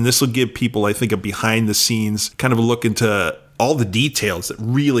involved? And this will give people, I think, a behind the scenes kind of a look into all the details that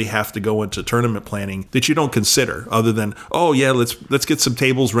really have to go into tournament planning that you don't consider other than, oh yeah, let's get some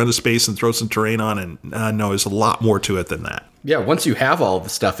tables, rent a space and throw some terrain on. And no, there's a lot more to it than that. Yeah, once you have all the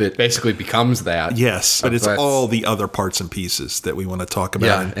stuff, it basically becomes that. Yes, but it's all the other parts and pieces that we want to talk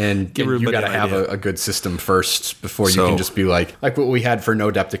about. Yeah, and you got to have a good system first before you can just be like what we had for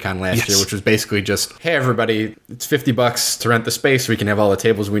No Depticon last year, which was basically just, hey, everybody, it's $50 to rent the space. We can have all the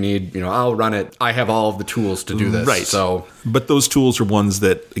tables we need. I'll run it. I have all of the tools to do this. Right. So, but those tools are ones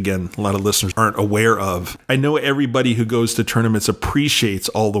that, again, a lot of listeners aren't aware of. I know everybody who goes to tournaments appreciates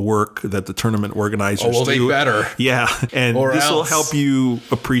all the work that the tournament organizers do. Oh, well, they better. Yeah, and this will help you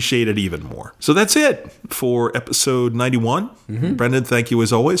appreciate it even more. So that's it for episode 91. Mm-hmm. Brendan, thank you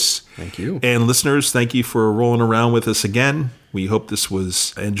as always. Thank you. And listeners, thank you for rolling around with us again. We hope this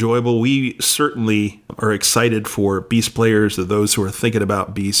was enjoyable. We certainly are excited for Beast players, or those who are thinking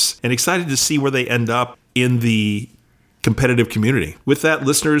about Beasts, and excited to see where they end up in the competitive community. With that,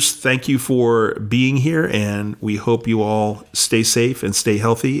 listeners, thank you for being here, and we hope you all stay safe and stay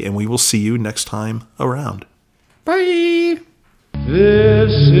healthy, and we will see you next time around. Bye.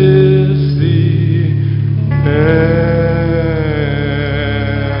 This is the